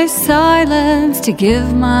my silence to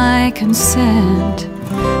give my consent,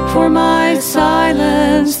 for my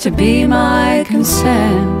silence to be my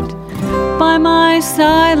consent. By my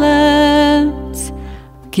silence,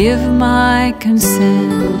 give my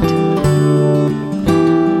consent.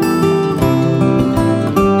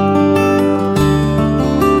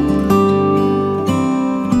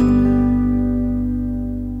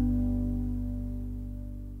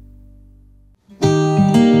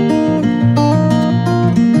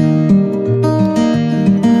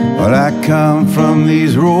 Well, I come from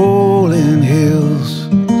these rolling hills,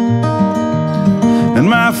 and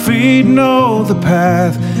my feet know the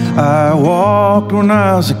path I walked when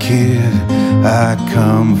I was a kid. I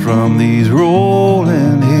come from these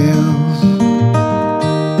rolling hills.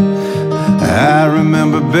 I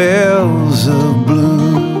remember bells of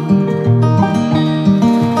blue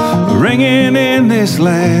ringing in this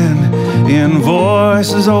land, in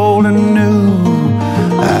voices old and new.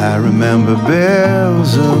 I remember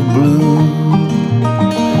bells of blue.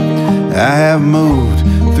 I have moved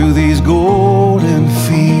through these golden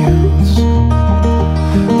fields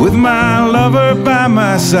with my lover by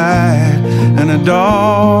my side and a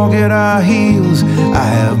dog at our heels. I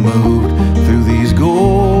have moved through these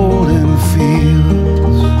golden fields.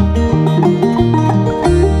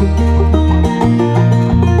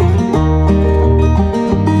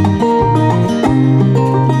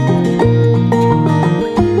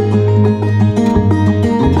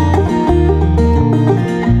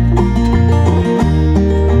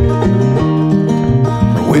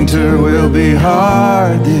 Winter will be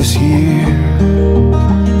hard this year,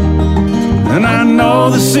 and I know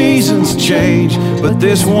the seasons change, but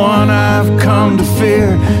this one I've come to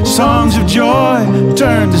fear. Songs of joy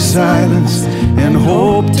turned to silence, and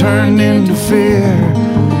hope turned into fear.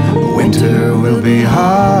 Winter will be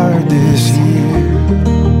hard this year.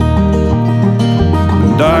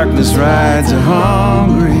 Darkness rides a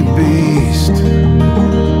hungry beast.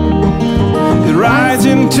 It rides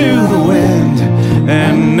into the wind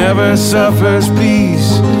and never suffers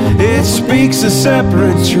peace. It speaks a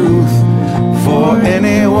separate truth for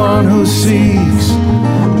anyone who seeks.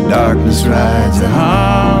 Darkness rides a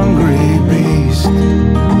hungry beast,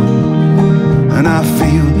 and I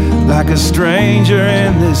feel like a stranger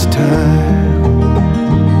in this time.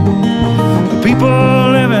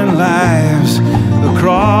 People living lives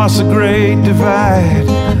across a great divide,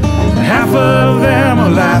 and half of them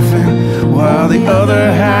are laughing while the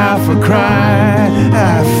other half are crying.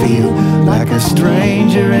 I feel like a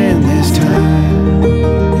stranger in this time.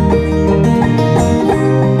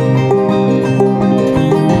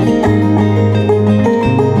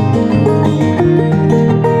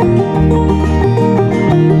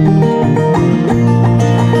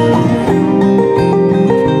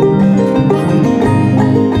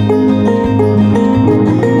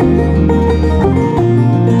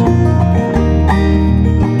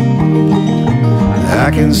 I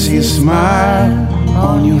can see a smile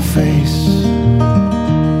on your face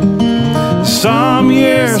some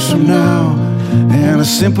years from now, and a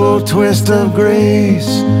simple twist of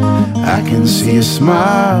grace. I can see a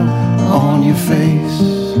smile on your face,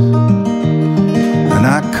 and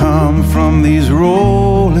I come from these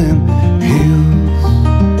rolling hills,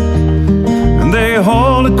 and they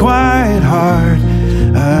hold a quiet heart.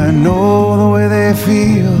 I know the way they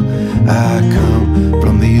feel. I come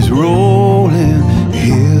from these rolling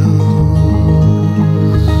hills.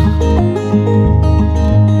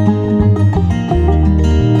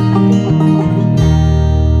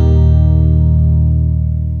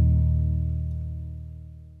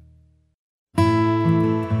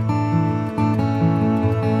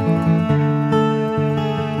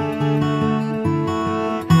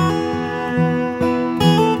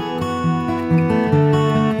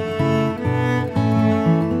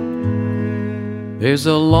 There's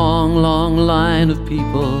a long, long line of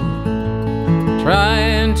people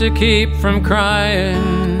trying to keep from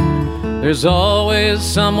crying. There's always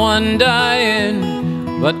someone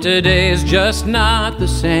dying, but today's just not the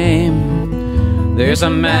same. There's a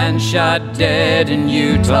man shot dead in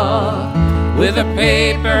Utah with a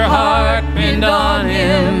paper heart pinned on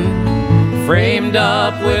him. framed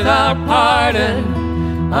up without pardon.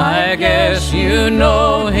 I guess you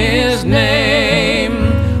know his name.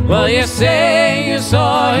 Well, you say you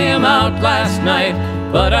saw him out last night,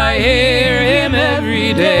 but I hear him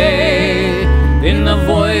every day in the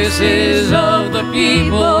voices of the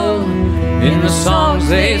people, in the songs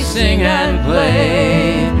they sing and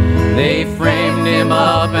play. They framed him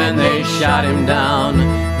up and they shot him down.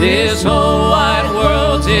 This whole wide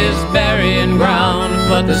world's his burying ground,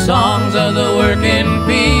 but the songs of the working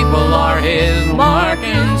people are his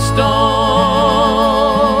marking stone.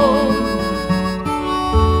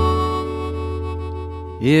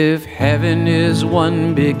 If heaven is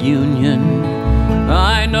one big union,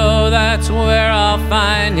 I know that's where I'll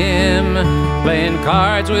find him, playing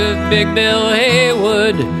cards with Big Bill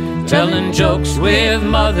Haywood, telling jokes with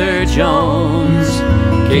Mother Jones,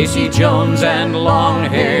 Casey Jones and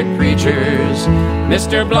long-haired preachers,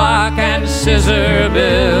 Mr. Block and Scissor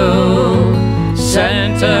Bill,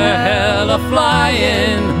 sent to hell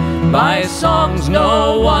a-flying by songs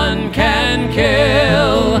no one can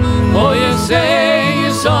kill. Oh, you say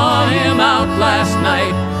you saw him out last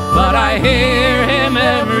night, but I hear him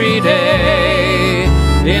every day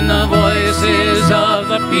in the voices of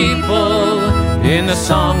the people, in the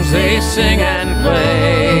songs they sing and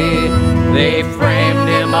play. They framed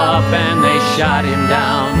him up and they shot him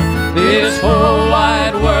down. This whole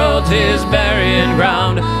wide world's his burying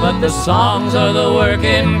ground, but the songs of the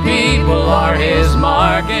working people are his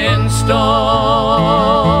marking stone.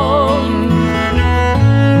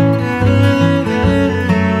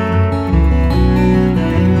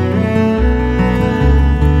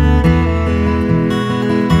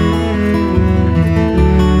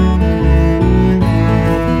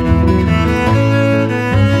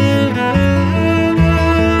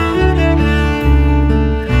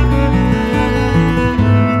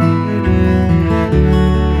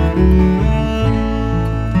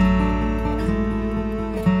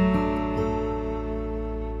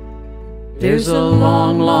 There's a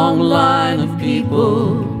long, long line of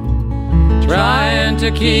people trying to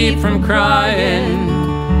keep from crying.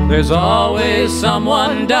 There's always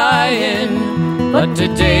someone dying, but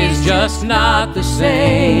today's just not the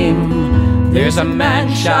same. There's a man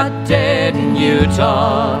shot dead in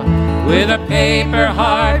Utah with a paper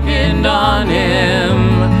heart pinned on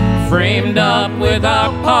him, framed up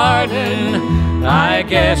without pardon. I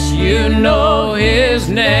guess you know his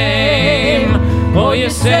name. Oh, you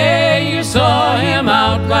say you saw him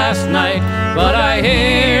out last night, but I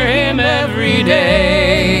hear him every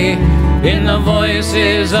day in the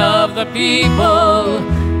voices of the people,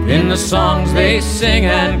 in the songs they sing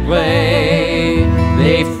and play.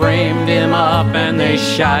 They framed him up and they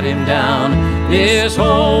shot him down. This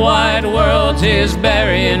whole wide world's his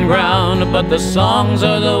burying ground, but the songs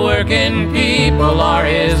of the working people are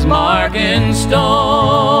his marking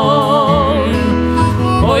stone.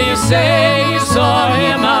 Oh, you say you saw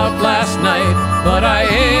him out last night, but I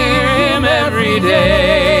hear him every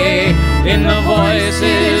day in the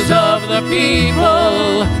voices of the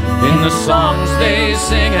people, in the songs they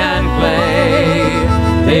sing and play.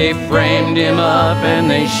 They framed him up and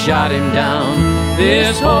they shot him down.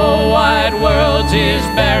 This whole wide world's his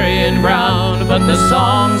burying ground, but the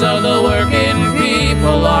songs of the working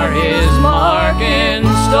people are his marking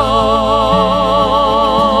stone.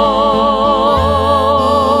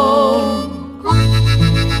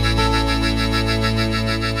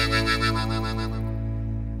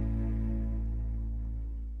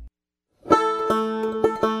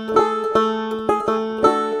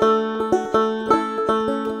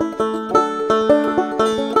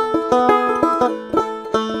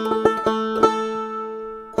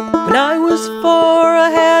 When I was 4, I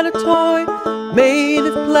had a toy made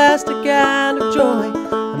of plastic and of joy,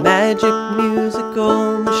 a magic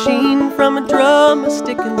musical machine from a drum, a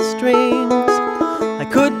stick and strings. I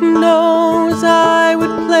couldn't know as I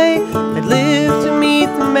would play I'd live to meet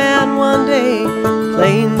the man one day,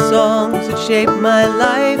 playing songs that shaped my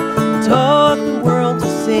life and taught the world to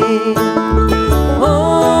sing.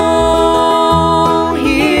 Oh,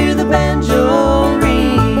 hear the banjo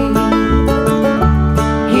ring,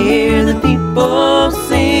 hear the people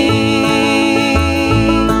sing.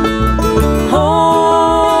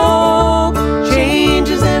 Hope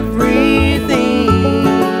changes everything.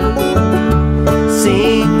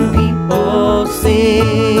 Sing, people, sing.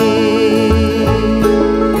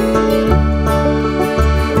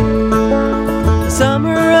 The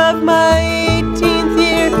summer of my 18th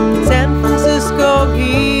year in San Francisco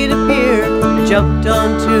he'd appear. I jumped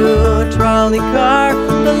onto a trolley car,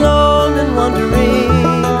 alone and wondering.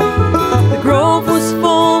 The grove was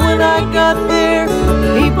full when I got there.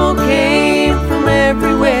 People came from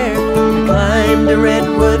everywhere. I and a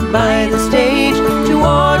redwood by the stage to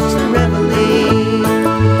watch the reveille.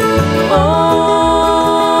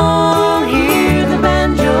 Oh, hear the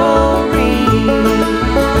banjo ring,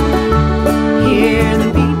 hear the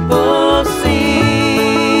people sing.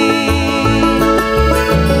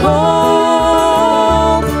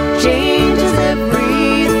 Hope changes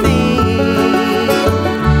everything.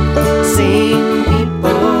 Sing,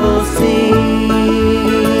 people, sing.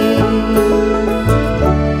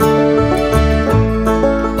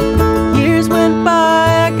 Years went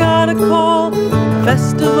by, I got a call,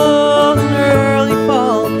 festival in early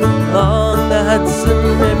fall, along the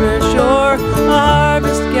Hudson River shore, a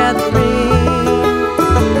harvest gathering,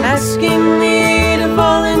 asking me to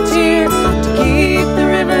volunteer to keep the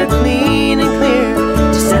river clean and clear,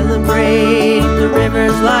 to celebrate the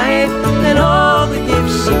river's life and all the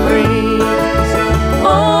gifts she brings.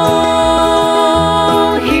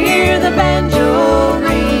 Oh, hear the banjo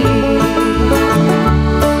ring,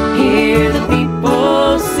 hear the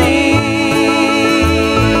people sing.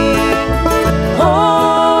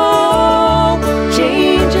 Oh,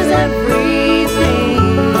 changes everything.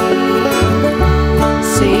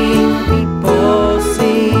 Sing, people,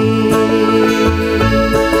 sing.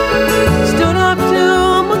 Stood up to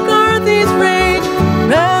McCarthy's rage,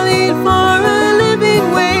 rallied for a living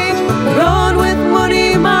wage, rode with Moody,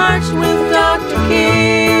 marched with Dr. King.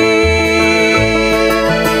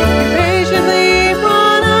 He patiently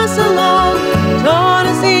brought us along, taught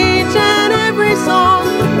us each and every song.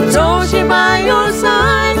 Told you by your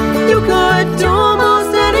side, you could do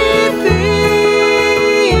almost anything.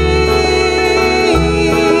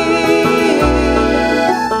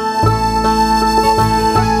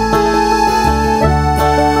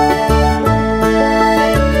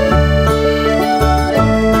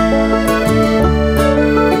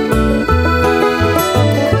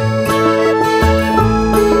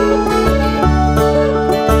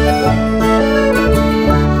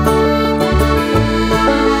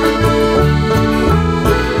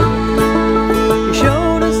 You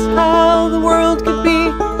showed us how the world could be,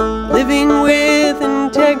 living with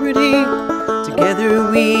integrity. Together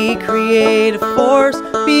we create a force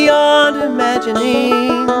beyond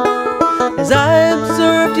imagining. As I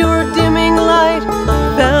observed your dimming light,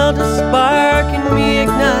 felt a spark in me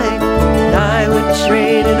ignite, and I would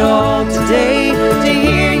trade it all today to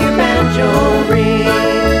hear your banjo ring.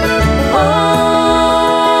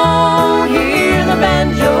 Oh, hear the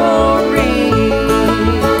banjo ring,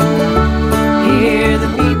 hear the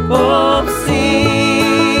people sing.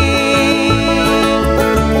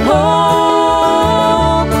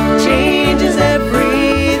 Hope changes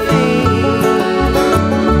everything.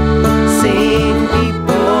 Sing,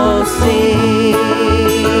 people, sing.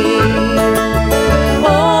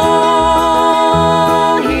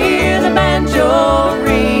 Oh, hear the banjo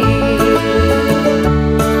ring,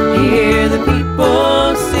 hear the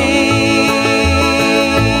people sing.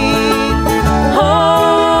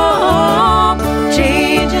 Hope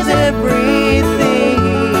changes everything.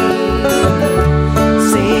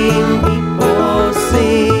 Sing, people,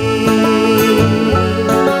 sing.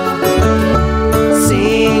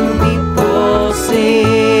 Sing, people, sing.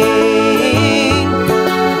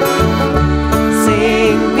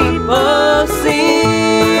 Sing, people,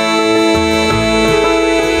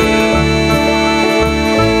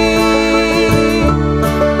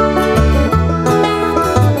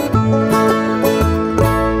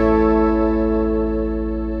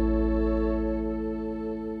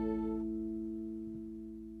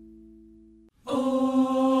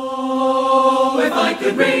 Oh, if I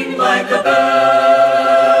could ring like a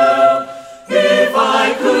bell, if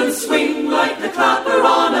I could swing like the clapper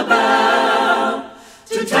on a bell,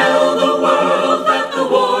 to tell the world that the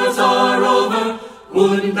wars are over,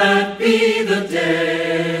 wouldn't that be the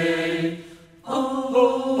day?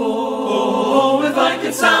 Oh, if I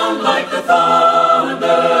could sound like the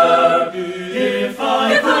thunder, if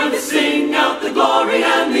I could sing out the glory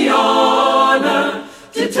and the honor,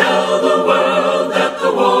 to tell the world that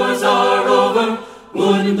the wars are over,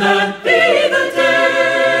 wouldn't that be the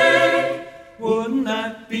day? Wouldn't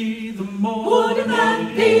that be the morning? Wouldn't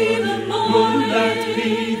that be the morning? Wouldn't that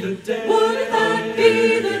be the day? Wouldn't that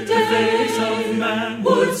be the day? The face of man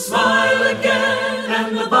would smile again,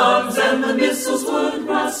 and the bombs and the missiles would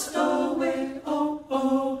rust away. Oh,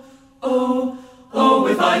 oh, oh, oh,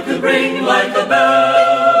 if I could ring like a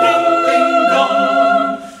bell, ding, ding,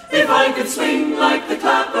 dong, if I could swing like the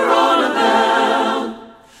clapper on a bell,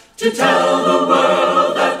 to tell the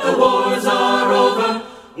world that the wars are over,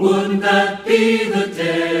 wouldn't that be the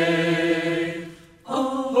day?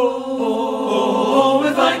 Oh, oh,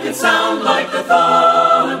 if I could sound like the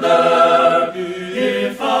thunder,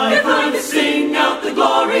 if I could sing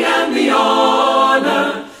glory and the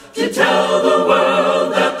honor to tell the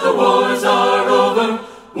world that the wars are over.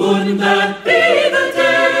 Wouldn't that be the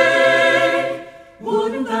day?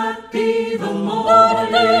 Wouldn't that be the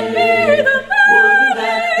morning? Wouldn't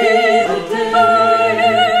that be the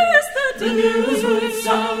the news would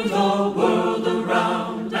sound the world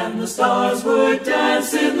around, and the stars would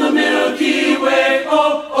dance in the Milky Way.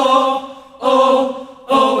 Oh, oh, oh,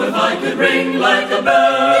 oh, if I could ring like a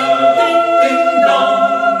bell, ding, ding,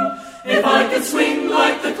 dong. If I could swing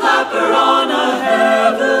like the clapper on a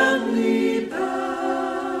heavenly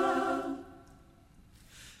bell,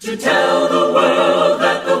 to tell the world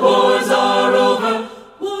that the wars are over.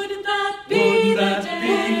 Wouldn't that be the day?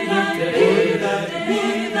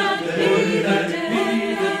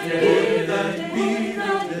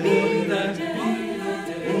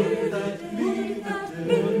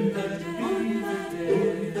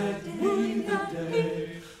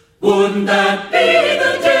 Wouldn't that be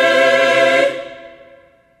the day?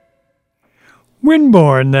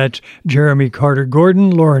 Windborne, that's Jeremy Carter Gordon,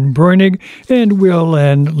 Lauren Broinig, and Will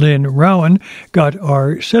and Lynn Rowan, got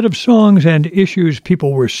our set of songs and issues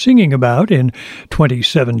people were singing about in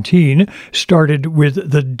 2017, started with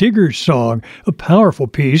the Diggers song, a powerful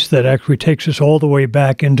piece that actually takes us all the way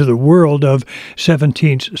back into the world of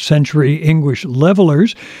 17th century English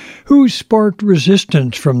levelers, who sparked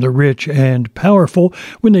resistance from the rich and powerful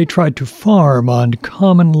when they tried to farm on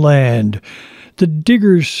common land. The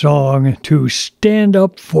Diggers' song to stand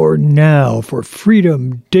up for now, for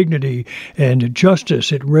freedom, dignity, and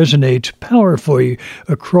justice. It resonates powerfully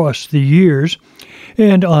across the years.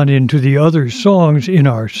 And on into the other songs in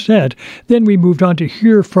our set. Then we moved on to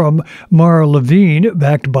hear from Mara Levine,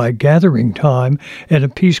 backed by Gathering Time, and a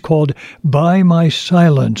piece called By My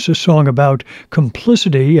Silence, a song about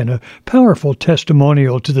complicity and a powerful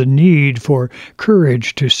testimonial to the need for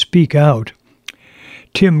courage to speak out.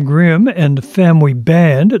 Tim Grimm and the Family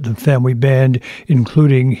Band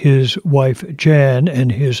including his wife Jan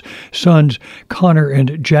and his sons Connor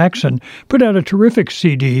and Jackson, put out a terrific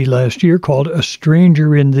CD last year called A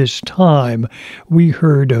Stranger in This Time. We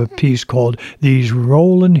heard a piece called These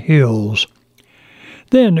Rollin' Hills.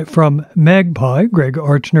 Then from Magpie, Greg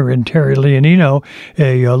Archner and Terry Leonino,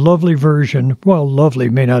 a lovely version, well, lovely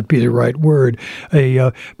may not be the right word,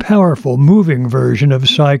 a powerful, moving version of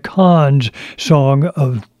Cy Khan's song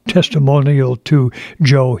of testimonial to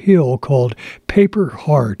Joe Hill called Paper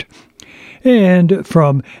Heart. And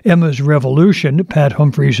from Emma's Revolution, Pat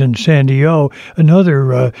Humphries and Sandy O,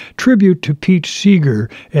 another tribute to Pete Seeger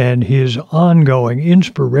and his ongoing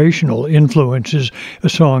inspirational influences, a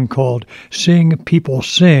song called Sing People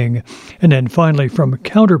Sing. And then finally from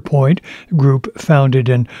Counterpoint, a group founded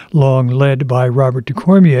and long led by Robert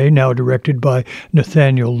DeCormier, now directed by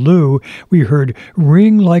Nathaniel Liu, we heard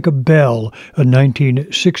Ring Like a Bell, a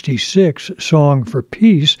 1966 song for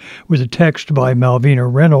peace with a text by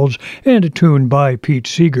Malvina Reynolds and a tune by Pete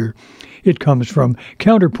Seeger. It comes from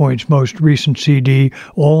Counterpoint's most recent CD,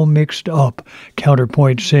 All Mixed Up.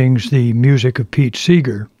 Counterpoint sings the music of Pete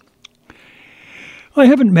Seeger. I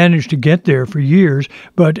haven't managed to get there for years,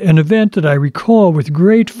 but an event that I recall with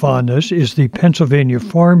great fondness is the Pennsylvania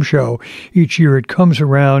Farm Show. Each year it comes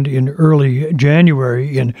around in early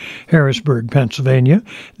January in Harrisburg, Pennsylvania.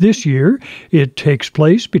 This year it takes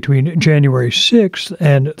place between January 6th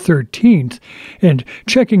and 13th. And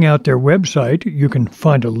checking out their website, you can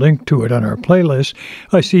find a link to it on our playlist,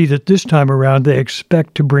 I see that this time around they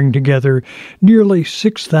expect to bring together nearly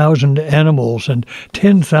 6,000 animals and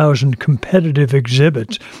 10,000 competitive exhibits.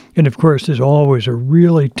 And of course, there's always a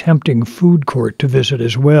really tempting food court to visit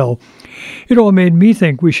as well. It all made me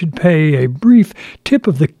think we should pay a brief tip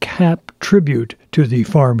of the cap tribute to the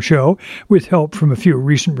farm show with help from a few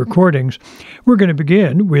recent recordings. We're going to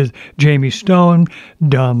begin with Jamie Stone,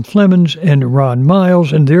 Don Flemons, and Ron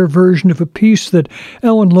Miles and their version of a piece that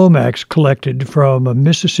Alan Lomax collected from a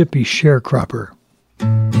Mississippi sharecropper.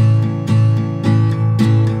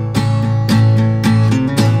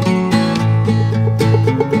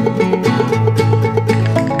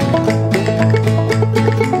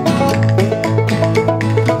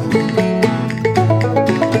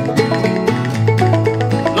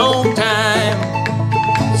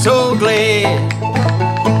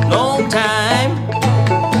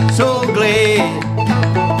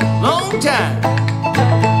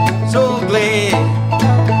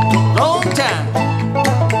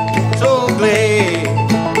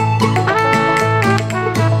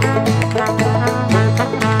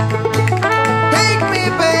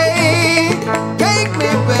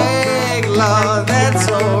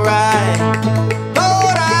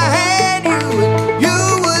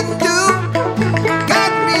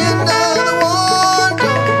 Got me another one to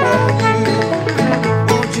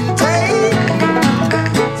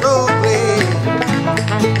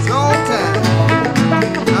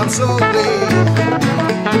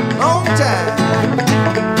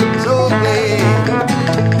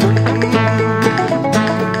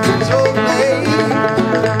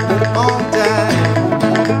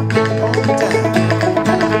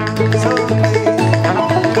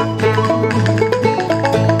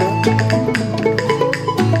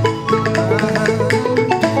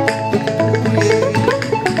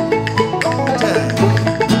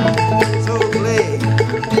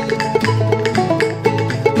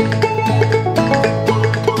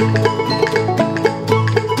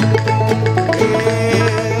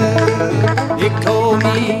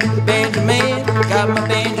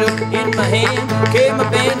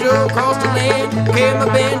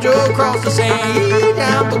say,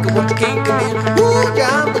 "Ee-jam, booka, but you can't come in."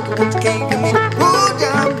 Ooh-jam, booka, but you can't come in.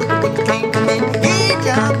 Ooh-jam, booka, but you can't come in.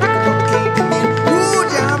 Ee-jam, booka, but you can't come in.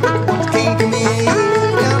 Ooh-jam, booka, but you can't come in.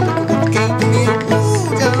 Ee-jam, booka, but you can't come in.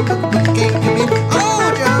 Ooh-jam, booka, but you can't come in.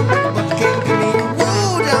 Ooh-jam, booka, but you can't come in.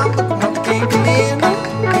 Ooh-jam, booka, but you can't come in.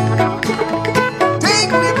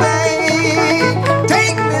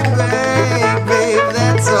 Take me back, babe,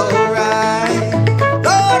 that's alright.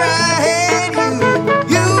 Thought I had you,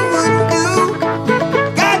 you wouldn't do.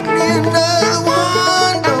 Got me another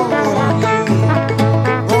one, don't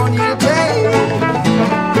want you to take.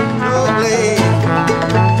 So glad,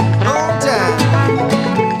 long time,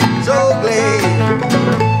 so glad,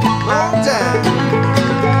 long time,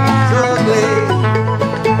 so glad,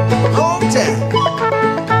 long time,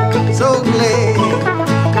 so glad,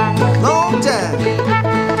 long time,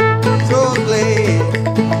 so glad.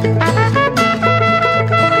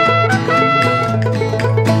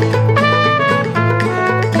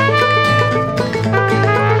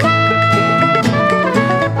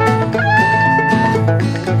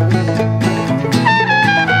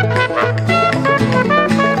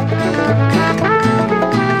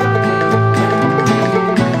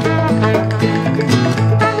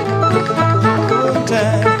 Long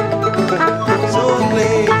time, so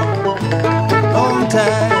glad, long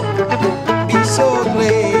time, be so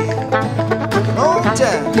glad, long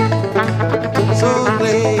time,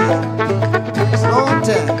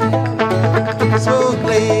 so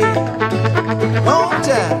glad, long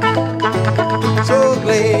time, so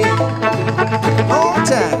glad, long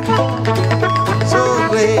time, so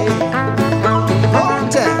glad, long time, so glad, long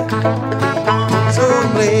time, so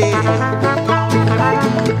glad.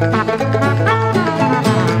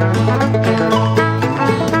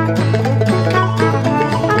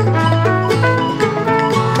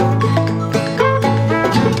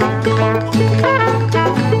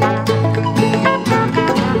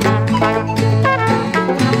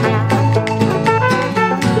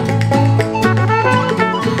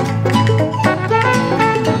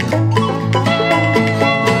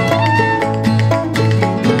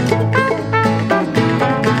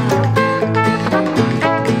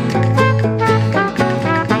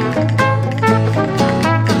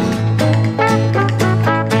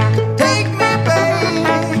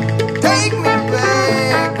 Take me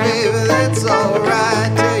back, baby, that's alright.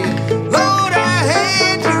 Tell you, Lord, I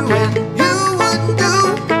had you and you wouldn't do.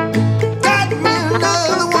 Got me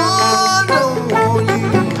another one, don't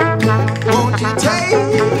want you to take.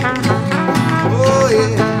 Oh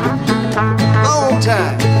yeah, long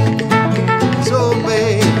time, so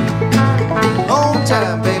bad, long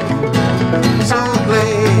time, baby, so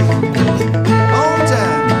glad, long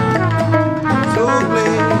time, so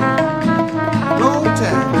glad. Long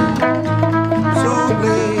time, so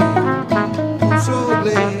glad, I'm so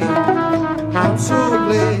glad, I'm so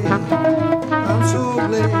glad, I'm so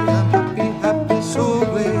glad, I'm happy, happy, so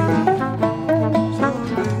glad, so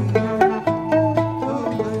glad, so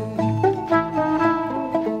glad.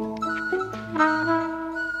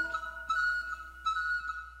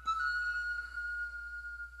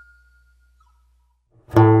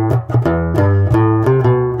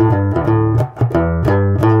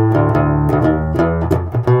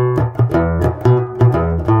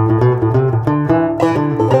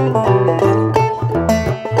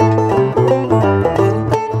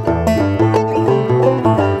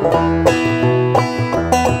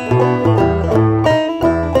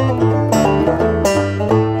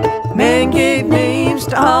 Man gave names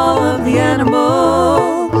to all of the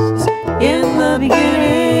animals in the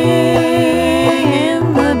beginning,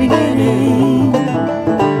 in the beginning.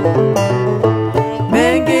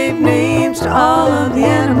 Man gave names to all of the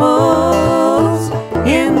animals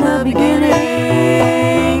in the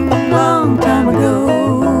beginning, long time ago.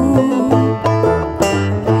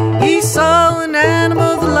 He saw an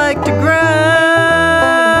animal that liked to growl,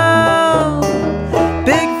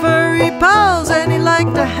 big furry paws, and he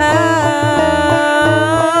liked to howl,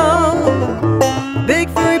 big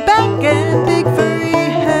furry back and big furry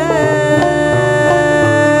hair.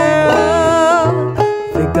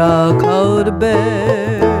 Think I'll call it a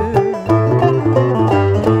bear.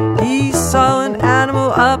 He saw an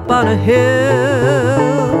animal up on a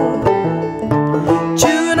hill,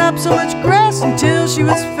 chewing up so much grass until she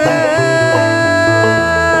was fell.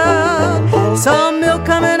 He saw milk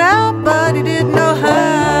coming out, but he didn't know how.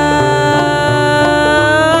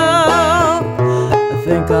 I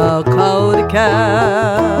think I'll call it a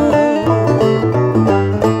cow.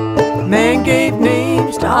 Man gave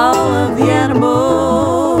names to all of the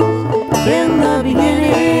animals in the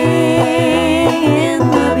beginning, in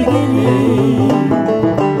the beginning.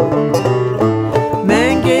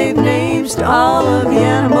 Man gave names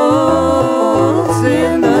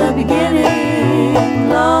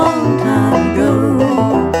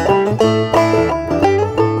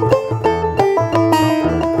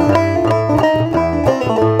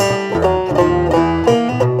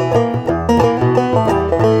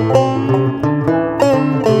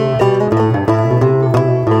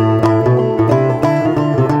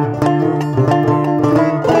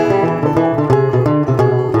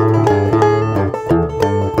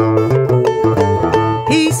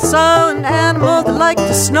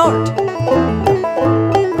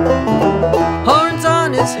Horns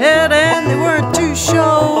on his head and they weren't too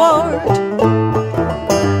short.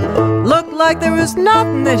 Looked like there was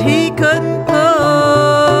nothing that he couldn't pull.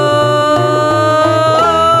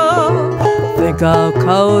 Think I'll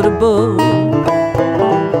call it a bull.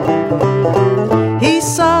 He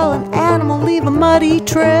saw an animal leave a muddy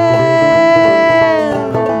trail,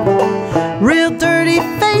 real dirty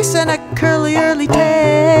face and a curly early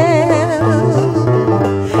tail.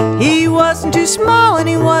 He wasn't too small and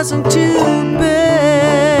he wasn't too big.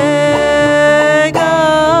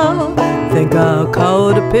 Oh, think I'll call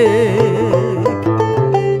it a pig.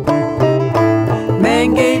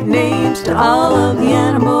 Man gave names to all of the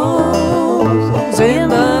animals in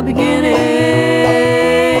the beginning,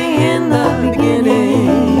 in the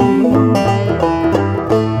beginning.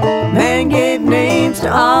 Man gave names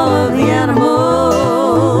to all of the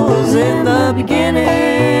animals in the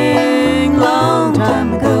beginning, long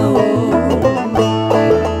time ago.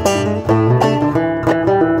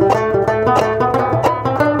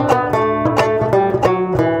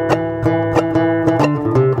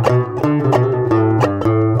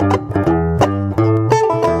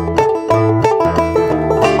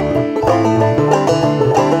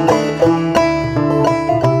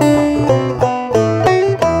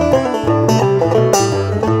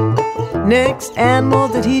 Next animal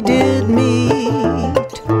that he did meet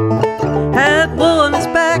had wool on his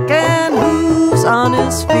back and hooves on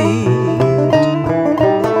his feet,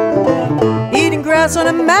 eating grass on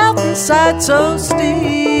a mountainside so steep.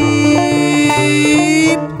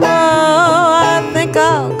 Oh, I think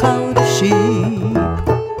I'll call it a sheep.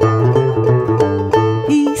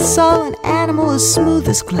 He saw an animal as smooth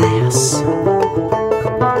as glass,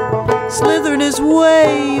 slithered his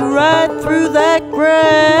way right through that grass.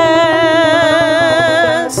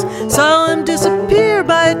 Saw him disappear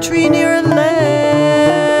by a tree near a lake.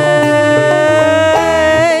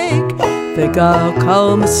 Think I'll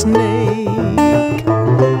call him a snake.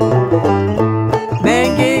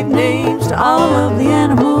 Man gave names to all of the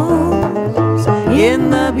animals in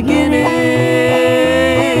the beginning,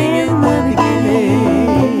 in the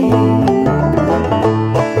beginning.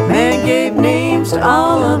 Man gave names to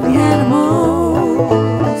all of the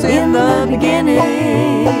animals in the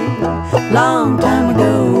beginning, long time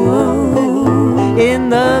ago. In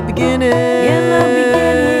the beginning, in the beginning,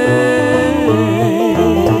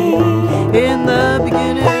 in the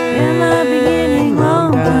beginning, in the beginning,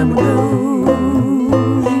 long time ago.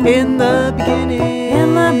 In the beginning,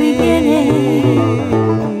 in the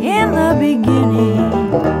beginning, in the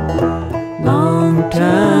beginning, long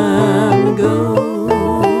time ago.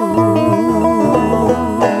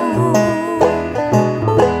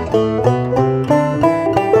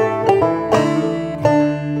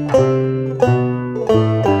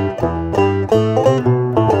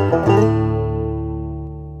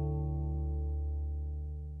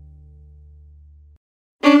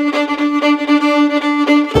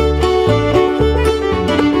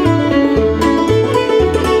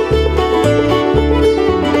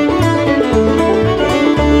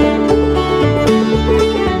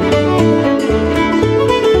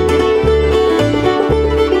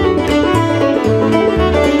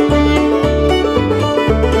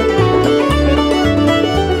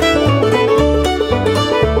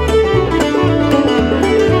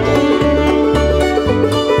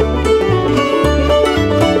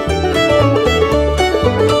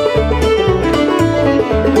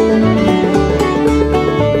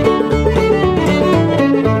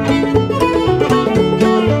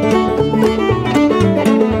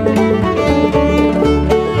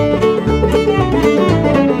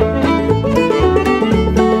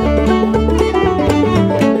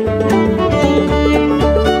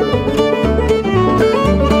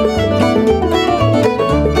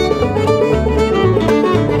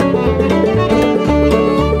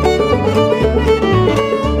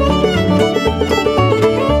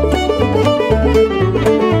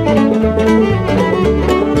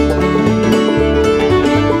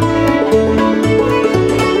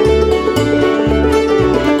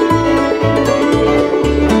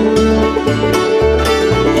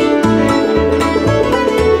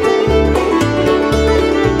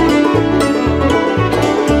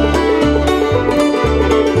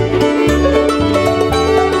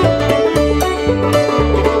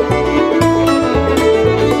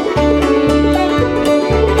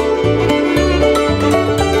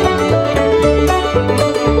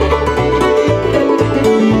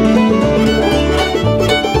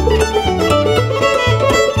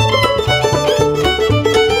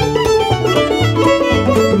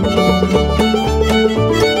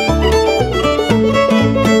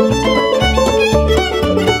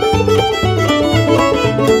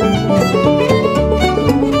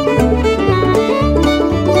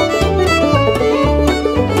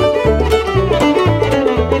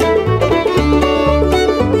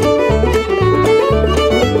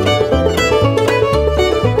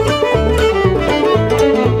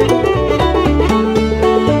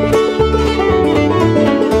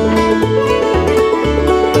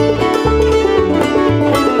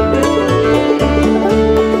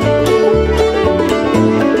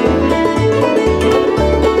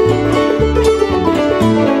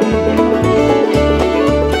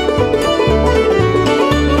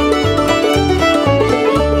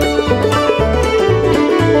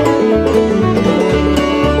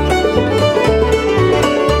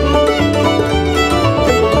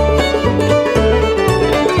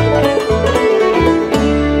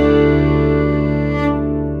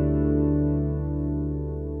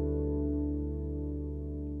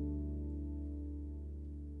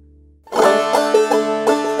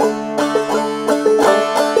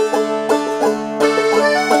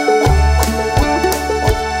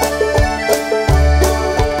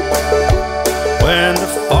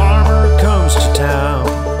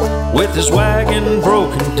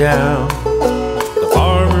 down. The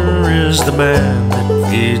farmer is the man that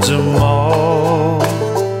feeds them all.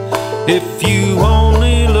 If you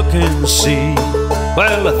only look and see,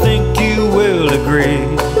 well, I think you will agree.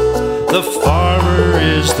 The farmer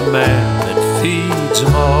is the man that feeds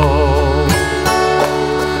them all.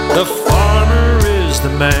 The farmer is the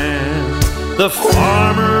man. The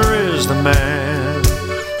farmer is the man.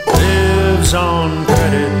 Lives on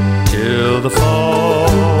credit till the fall.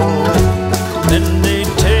 Then they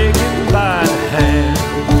take him by the hand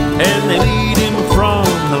and they lead him from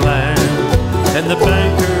the land. And the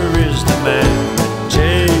banker is the man that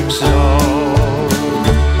takes it all.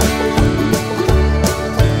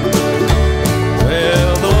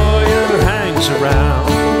 Well, the lawyer hangs around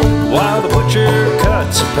while the butcher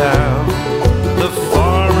cuts a pound. The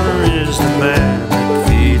farmer is the man that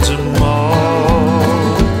feeds them all.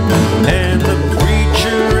 And the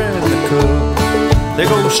preacher and the cook, they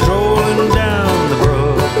go strolling down the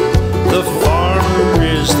brook. The farmer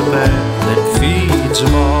is the man that feeds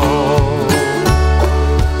them all.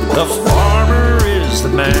 The farmer is the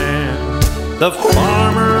man. The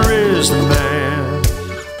farmer is the man.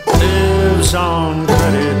 Lives on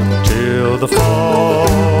credit till the fall.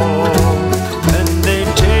 And they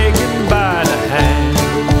take him by the hand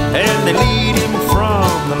and they lead him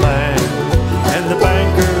from the land. And the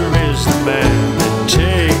banker is the man that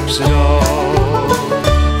takes it all.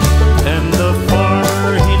 And the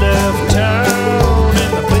farmer, he left town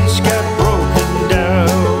and the place got broken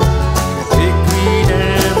down. The pigweed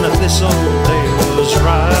and the thistle, they was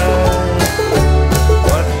right.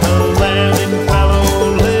 But the land in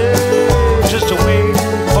fallow lived just waiting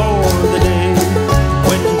for the day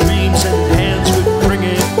when dreams and hands would bring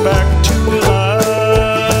it back to life.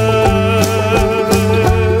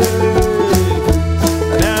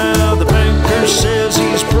 Now the banker says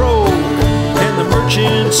he's broke and the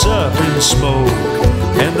merchant's up in smoke.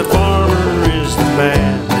 And the farmer is the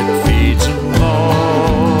man that feeds them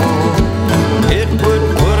all. It would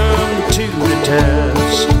put them to the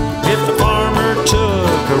test if the farmer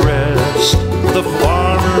took a rest. The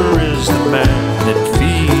farmer is the man that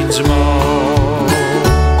feeds them all.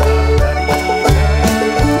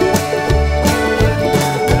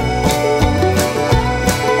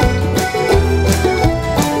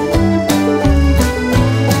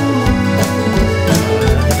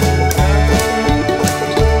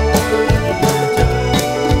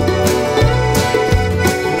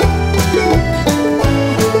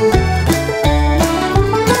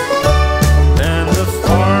 And the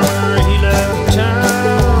farmer, he left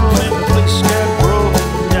town and the place got broken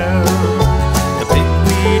down. The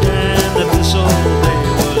pigweed and the thistle, they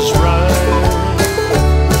was right.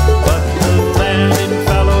 But the land in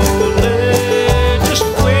fallow lay just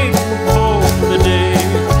waiting for the day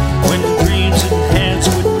when dreams and hands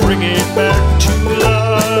would bring it back to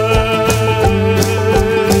life.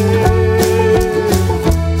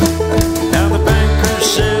 Now the banker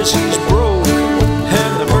says he's broke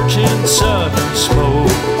and the merchant's up in smoke.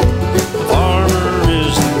 The farmer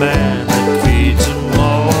is the man that feeds them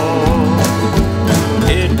all.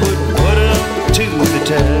 It would put him to the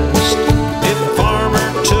test if the farmer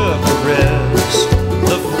took a rest.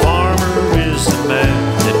 The farmer is the man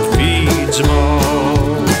that feeds them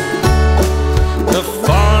all. The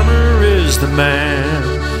farmer is the man.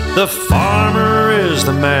 The farmer is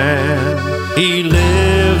the man. He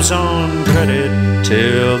lives on credit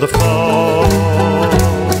till the fall.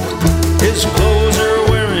 His clothes are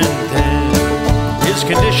wearing thin. His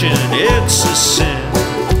condition, it's a sin.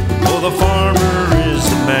 Oh, the farmer is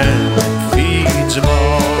the man that feeds them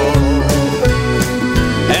all.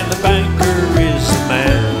 And the banker is the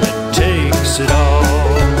man that takes it all.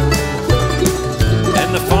 And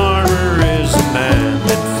the farmer is the man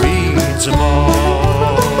that feeds them all.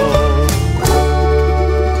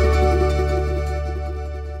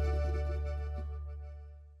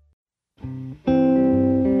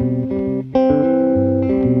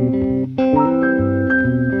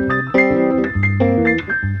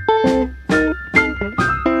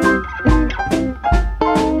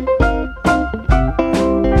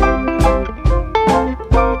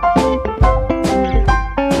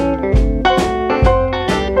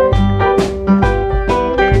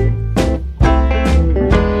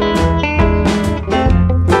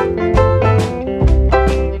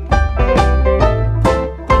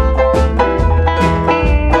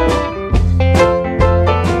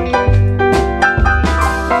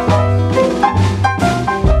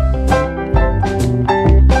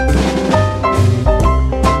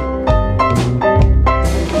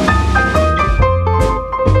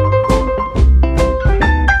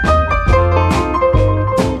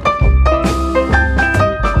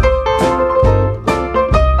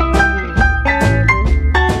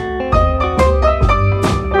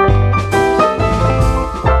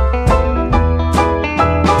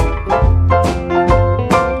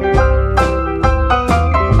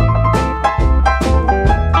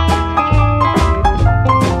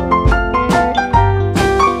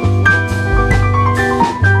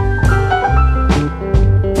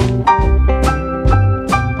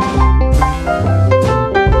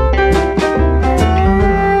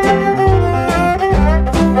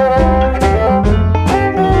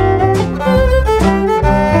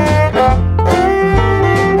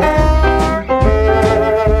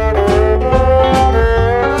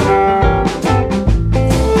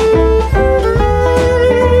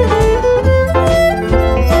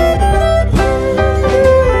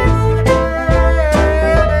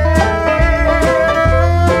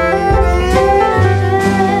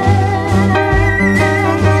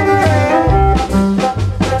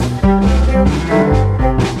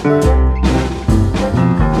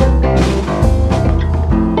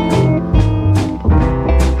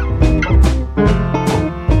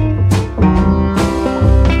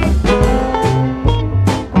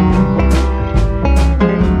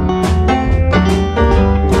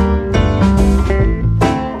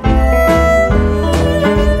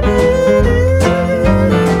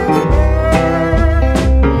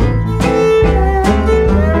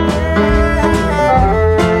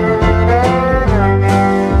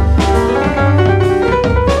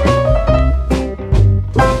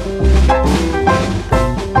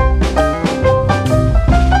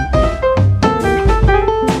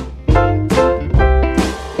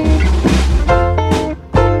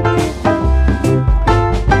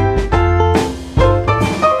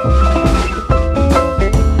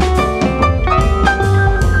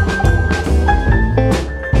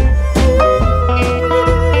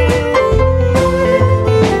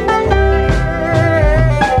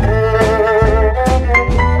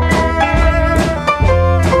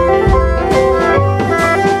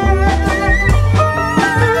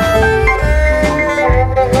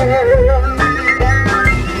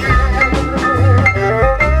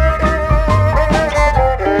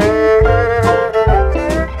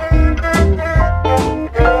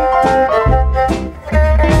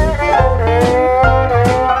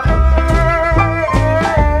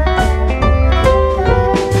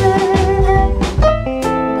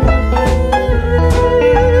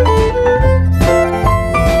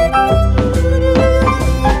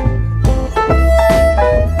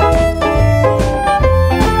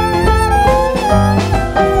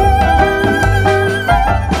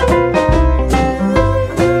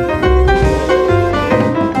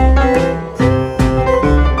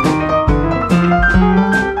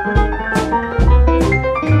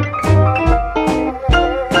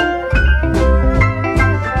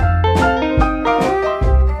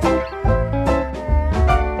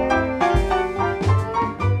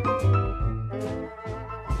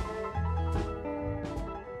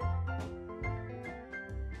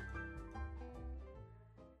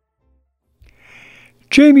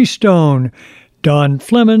 Jamie Stone, Don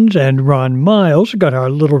Flemons, and Ron Miles got our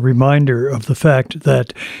little reminder of the fact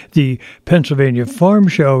that the Pennsylvania Farm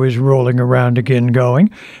Show is rolling around again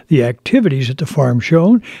going. The activities at the Farm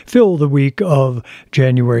Show fill the week of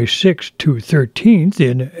January 6th to 13th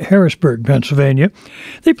in Harrisburg, Pennsylvania.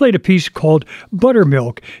 They played a piece called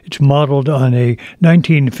Buttermilk. It's modeled on a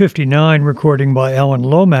 1959 recording by Alan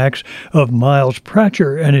Lomax of Miles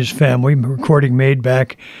Pratcher and his family, recording made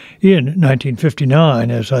back in 1959,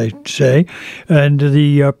 as I say. And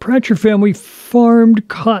the Pratcher family farmed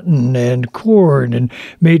cotton and corn and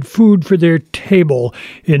made food for their table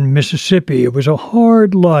in Mississippi. It was a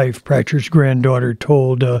hard life, Pratcher's granddaughter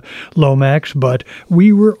told Lomax, but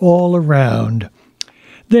we were all around.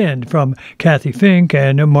 Then, from Kathy Fink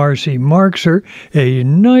and Marcy Marxer, a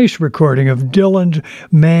nice recording of Dylan's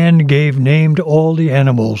Man Gave Name to All the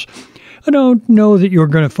Animals. I don't know that you're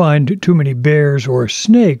going to find too many bears or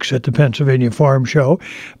snakes at the Pennsylvania Farm Show,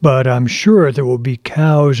 but I'm sure there will be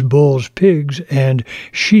cows, bulls, pigs, and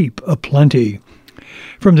sheep aplenty.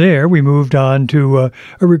 From there, we moved on to a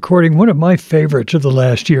recording, one of my favorites of the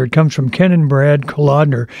last year. It comes from Ken and Brad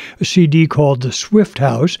Kolodner, a CD called The Swift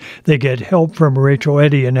House. They get help from Rachel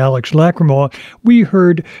Eddy and Alex Lacrimois. We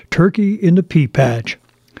heard Turkey in the Pea Patch.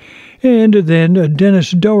 And then Dennis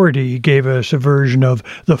Doherty gave us a version of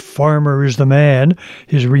The Farmer is the Man,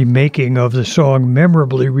 his remaking of the song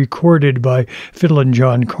memorably recorded by Fiddlin'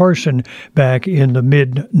 John Carson back in the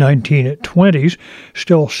mid-1920s.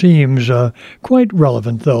 Still seems quite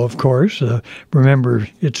relevant, though, of course. Remember,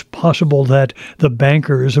 it's possible that the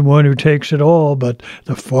banker is the one who takes it all, but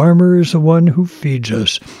the farmer is the one who feeds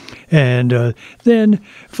us. And then,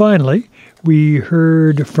 finally, we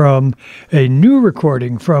heard from a new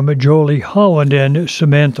recording from Jolie Holland and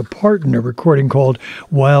Samantha Parton, a recording called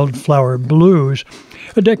Wildflower Blues.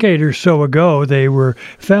 A decade or so ago, they were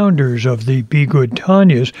founders of the Be Good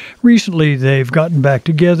Tanyas. Recently, they've gotten back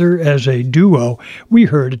together as a duo. We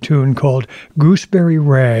heard a tune called Gooseberry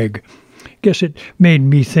Rag. Guess it made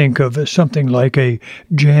me think of something like a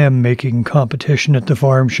jam-making competition at the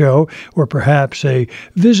farm show, or perhaps a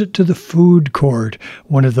visit to the food court,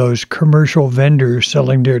 one of those commercial vendors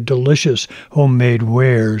selling their delicious homemade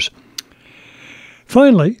wares.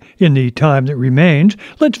 Finally, in the time that remains,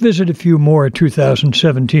 let's visit a few more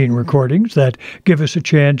 2017 recordings that give us a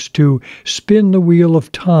chance to spin the wheel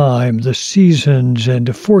of time, the seasons,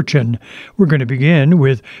 and fortune. We're going to begin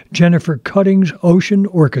with Jennifer Cutting's Ocean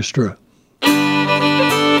Orchestra.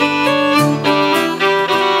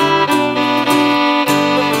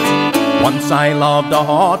 Once I loved a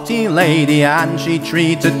haughty lady, and she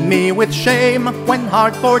treated me with shame. When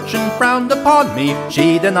hard fortune frowned upon me,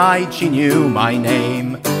 she denied she knew my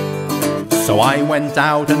name. So I went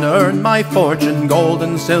out and earned my fortune, gold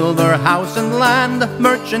and silver, house and land.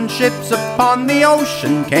 Merchant ships upon the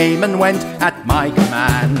ocean came and went at my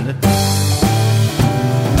command.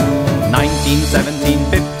 19,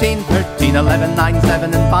 17, 15, 13, 11, 9,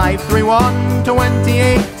 7, and 5, 3, 1, 20,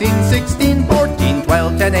 18, 16, 14,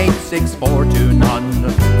 12, 10, 8, 6, 4, 2, none.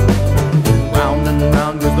 Round and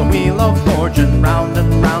round goes the wheel of fortune, round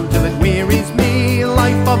and round till it wearies me.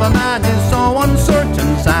 Life of a man is so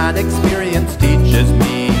uncertain, sad experience teaches me.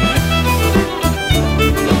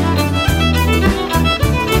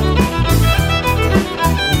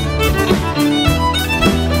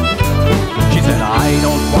 I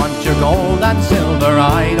don't want your gold and silver,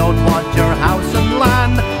 I don't want your house and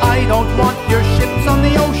land, I don't want your ships on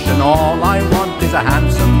the ocean, all I want is a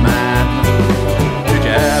handsome man. Did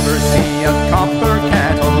you ever see a copper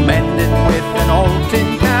kettle mended with an old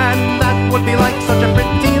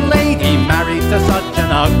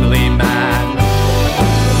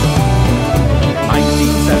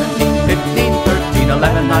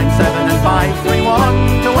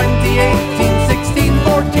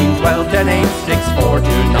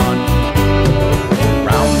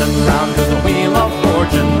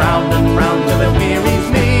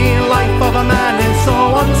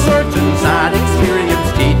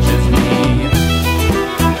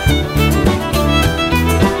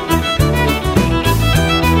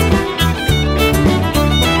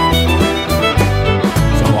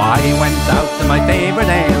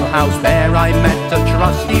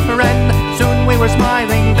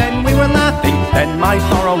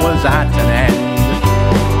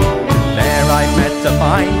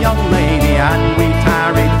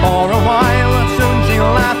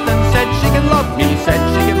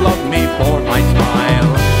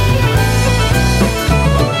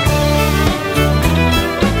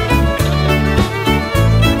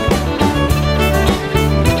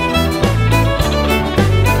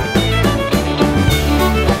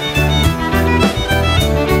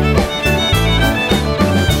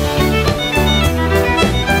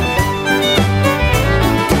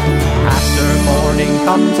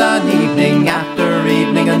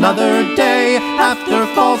another day. After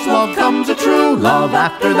false love comes a true love.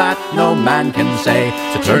 After that no man can say.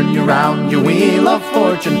 So turn you round, you wheel of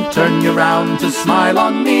fortune. Turn you round to smile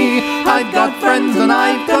on me. I've got friends and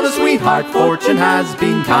I've got a sweetheart. Fortune has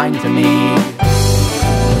been kind to me.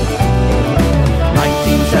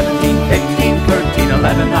 19, 17, 15, 13,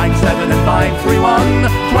 11, 9, 7, and 5, 3, 1.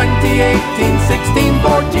 20, 18, 16,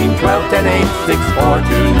 14, 12, 10, 8, 6, 4,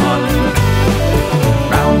 2, none.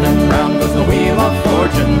 Round and round goes the wheel of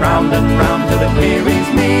fortune, round and round till it wearies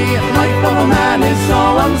me. Life of a man is so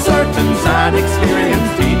uncertain, sad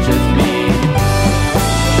experience teaches me.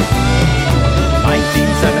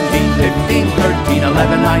 19, 17, 15, 13,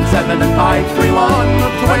 11, 9, 7, and 5, 3,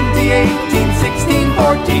 1. 20, 18, 16,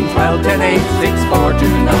 14, 12, 10, 8, 6, 4,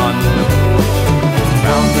 2, none.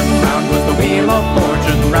 Round and round goes the wheel of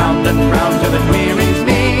fortune, round and round till it wearies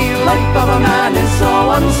me. Life of a man is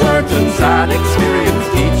so uncertain, sad experience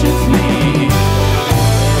teaches me.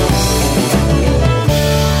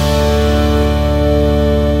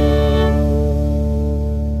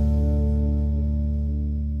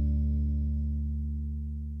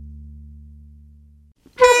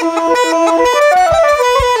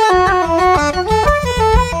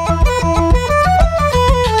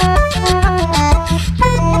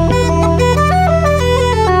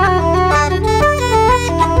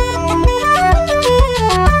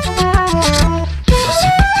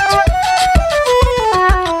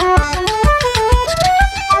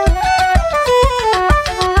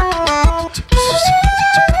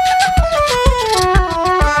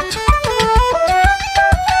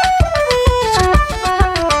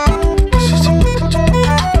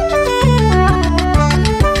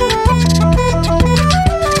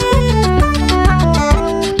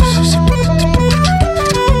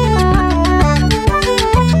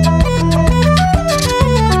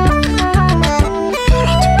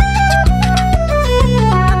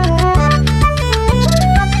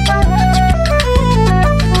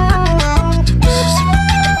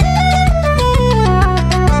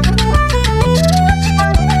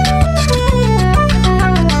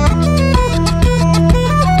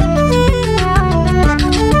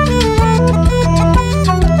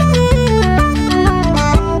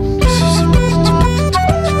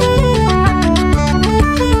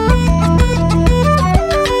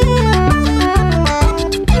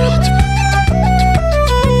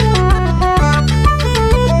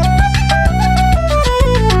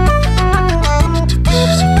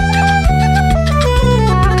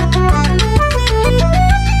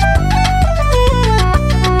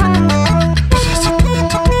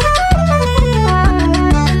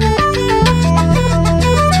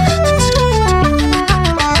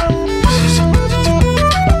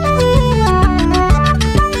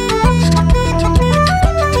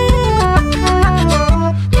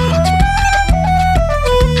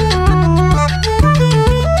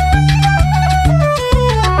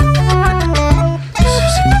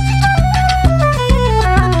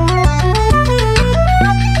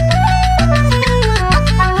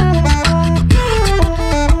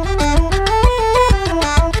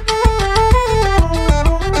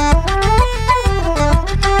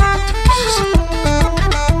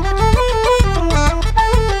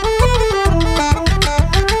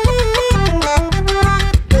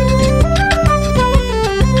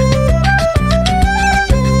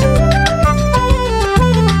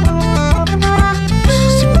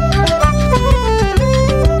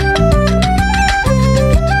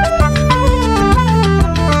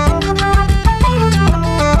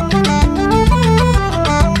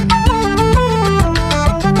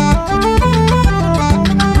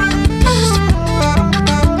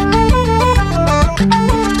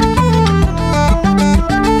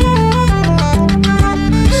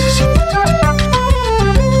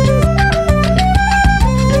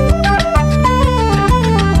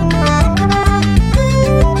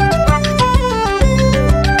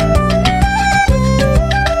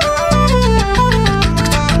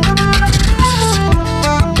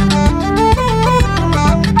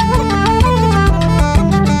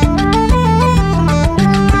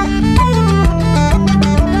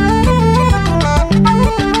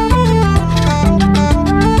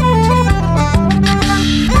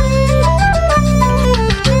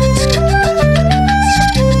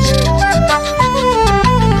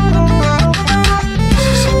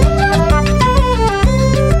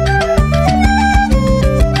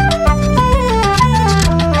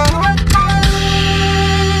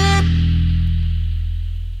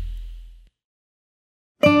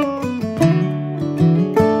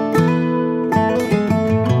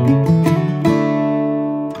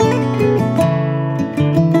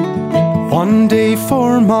 one day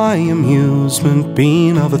for my amusement,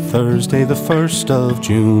 being of a Thursday, the 1st of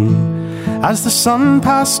June. As the sun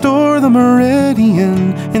passed o'er the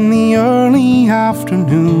meridian in the early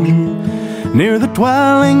afternoon, near the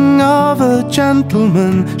dwelling of a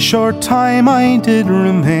gentleman, short time I did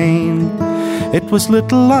remain. It was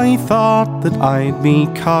little I thought that I'd be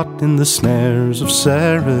caught in the snares of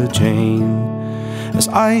Sarah Jane. As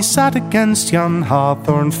I sat against yon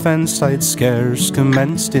hawthorn fence, I'd scarce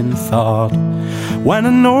commenced in thought, when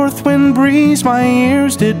a north wind breeze my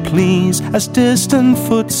ears did please, as distant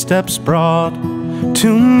footsteps brought.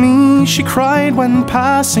 To me she cried when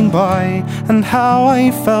passing by, and how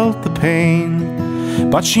I felt the pain.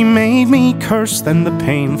 But she made me curse, then the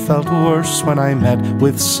pain felt worse when I met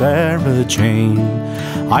with Sarah Jane.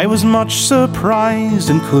 I was much surprised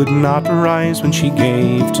and could not rise when she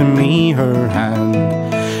gave to me her hand.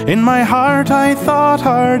 In my heart I thought,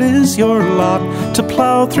 hard is your lot to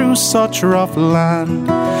plough through such rough land.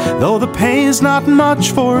 Though the pay is not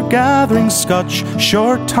much for gathering scotch,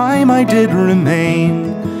 short time I did remain.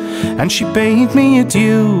 And she bade me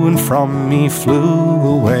adieu, and from me flew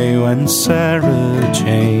away when Sarah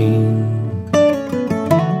Jane.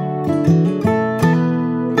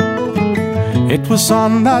 It was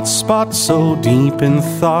on that spot so deep in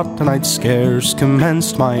thought, and I'd scarce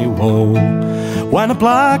commenced my woe, when a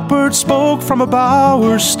blackbird spoke from a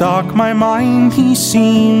bower stalk. My mind he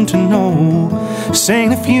seemed to know,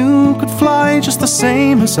 saying if you could fly just the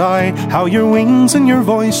same as I, how your wings and your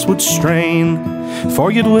voice would strain.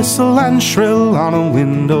 For you'd whistle and shrill on a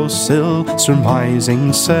windowsill,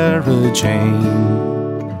 surmising Sarah Jane.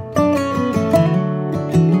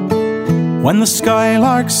 When the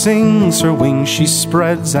skylark sings, her wings she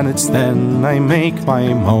spreads, and it's then I make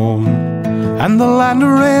my moan. And the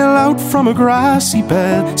landrail out from a grassy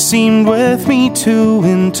bed seemed with me to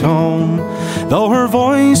intone. Though her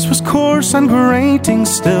voice was coarse and grating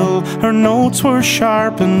still, her notes were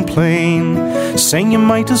sharp and plain, saying you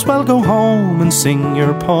might as well go home and sing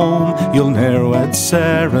your poem, you'll ne'er wed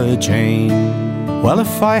Sarah Jane. Well,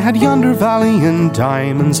 if I had yonder valley and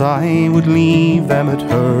diamonds, I would leave them at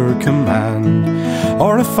her command.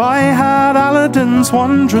 Or if I had Aladdin's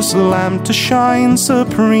wondrous lamp to shine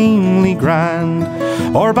supremely grand,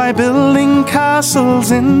 or by building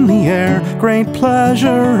castles in the air, great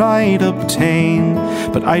pleasure I'd obtain.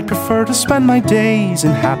 But I'd prefer to spend my days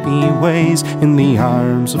in happy ways in the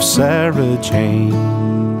arms of Sarah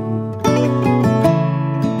Jane.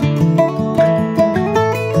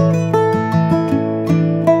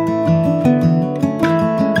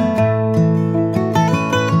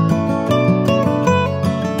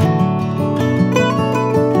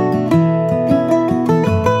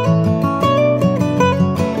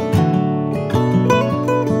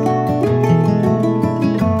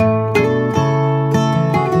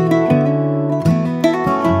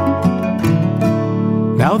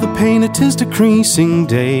 Pain it is decreasing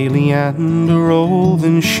daily, and oh,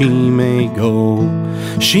 then she may go.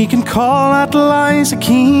 She can call at Liza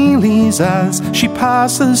Keeley's as she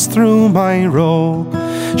passes through my row.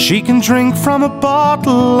 She can drink from a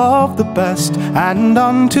bottle of the best, and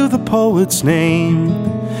unto the poet's name.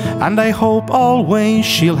 And I hope always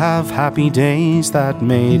she'll have happy days, that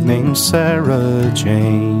maid named Sarah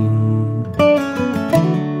Jane.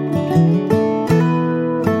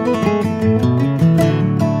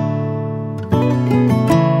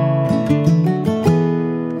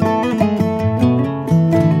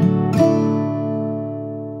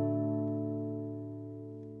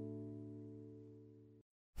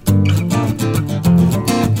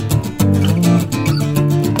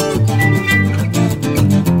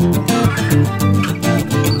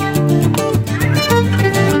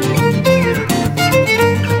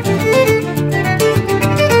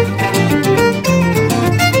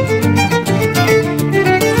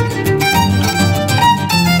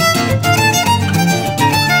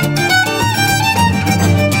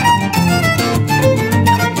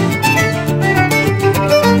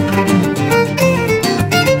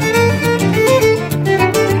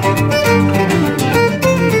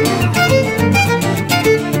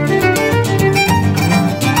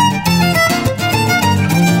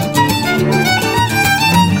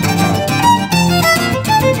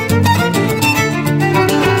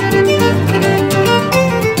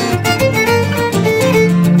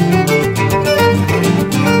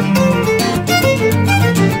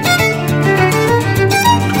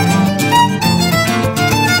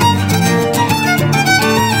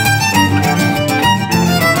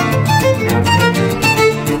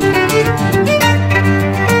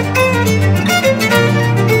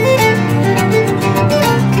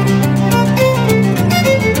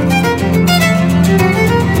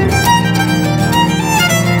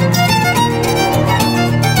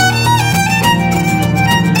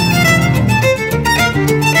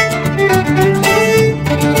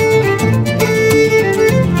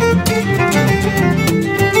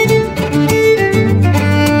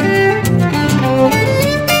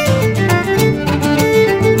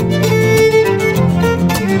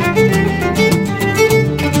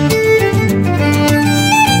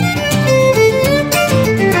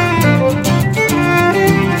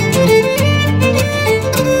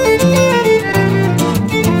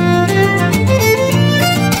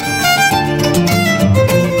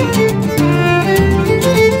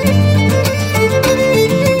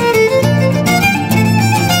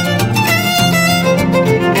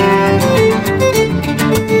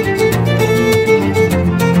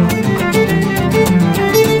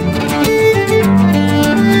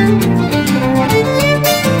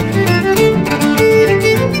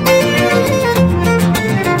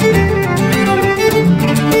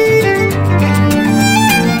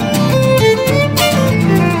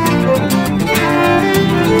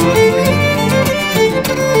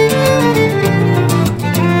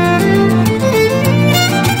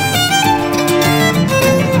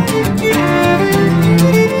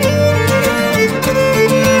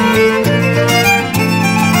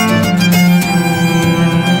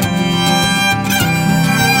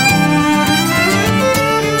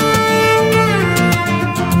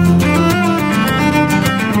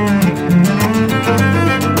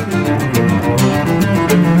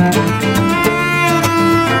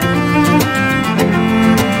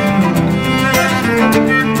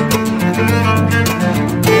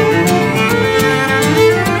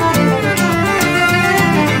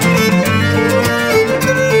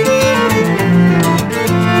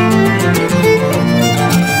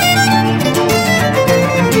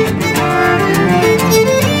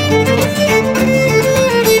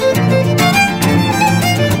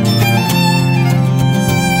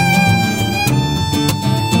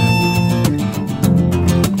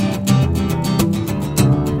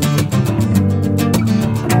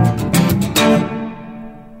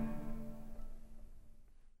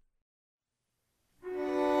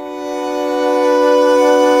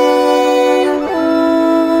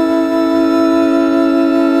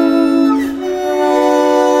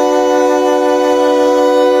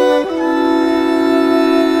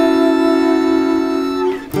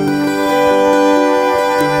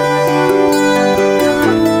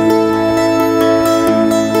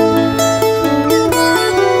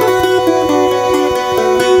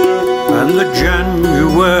 And the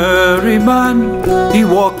January man, he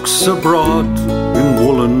walks abroad in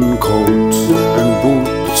woolen coat and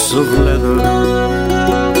boots of leather.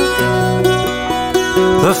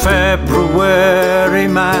 The February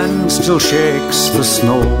man still shakes the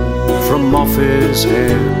snow from off his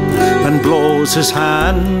hair and blows his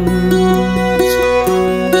hands.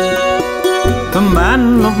 The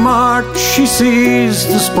man of March, he sees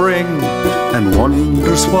the spring and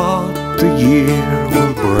wonders what the year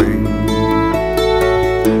will bring,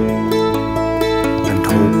 and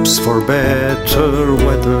hopes for better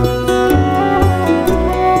weather.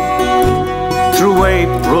 Through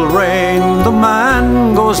April rain the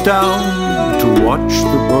man goes down to watch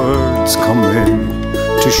the birds come in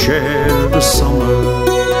to share the summer.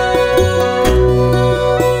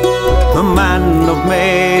 The man of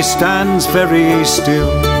May stands very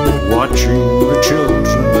still, watching the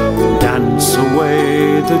children dance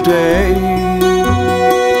away the day.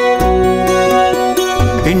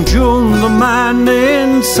 In June the man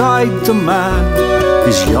inside the man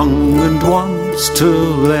is young and wants to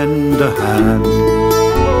lend a hand,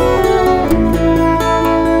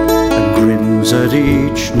 and grins at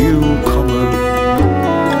each newcomer.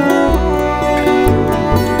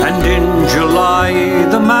 And in July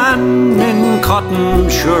the man in cotton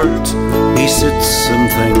shirt, he sits and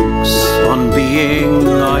thinks on being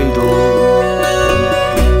idle.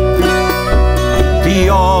 The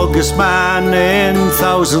August man in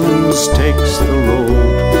thousands takes the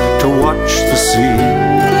road to watch the sea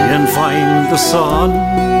and find the sun.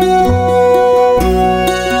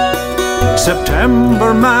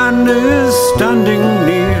 September man is standing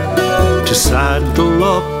near to saddle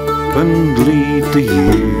up and lead the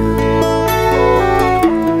year.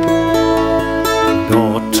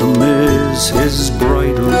 Autumn is his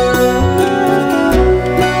bridal.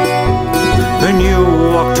 The new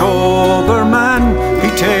October man, he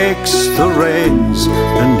takes the reins,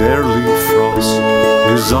 and early frost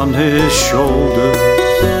is on his shoulders.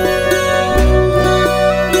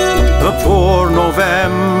 The poor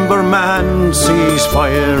November man sees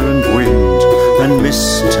fire and wind, and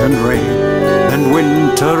mist and rain, and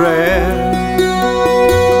winter air.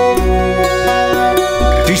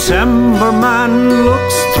 December man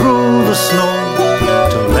looks through the snow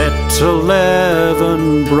to let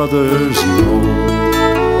 11 brothers know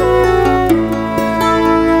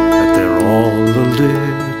that they're all a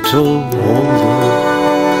little older.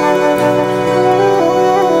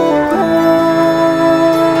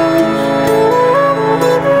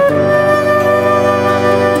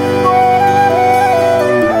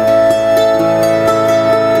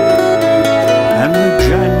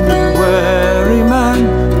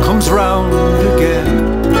 Round again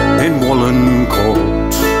in woolen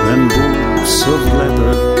coat and boots of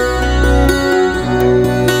leather,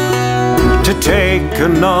 to take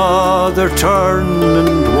another turn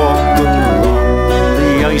and walk along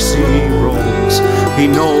the icy roads he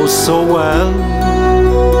knows so well.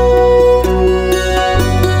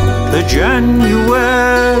 The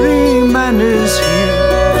January man is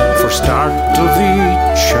here for start of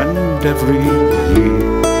each and every year.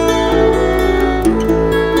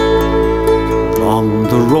 On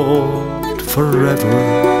the road forever.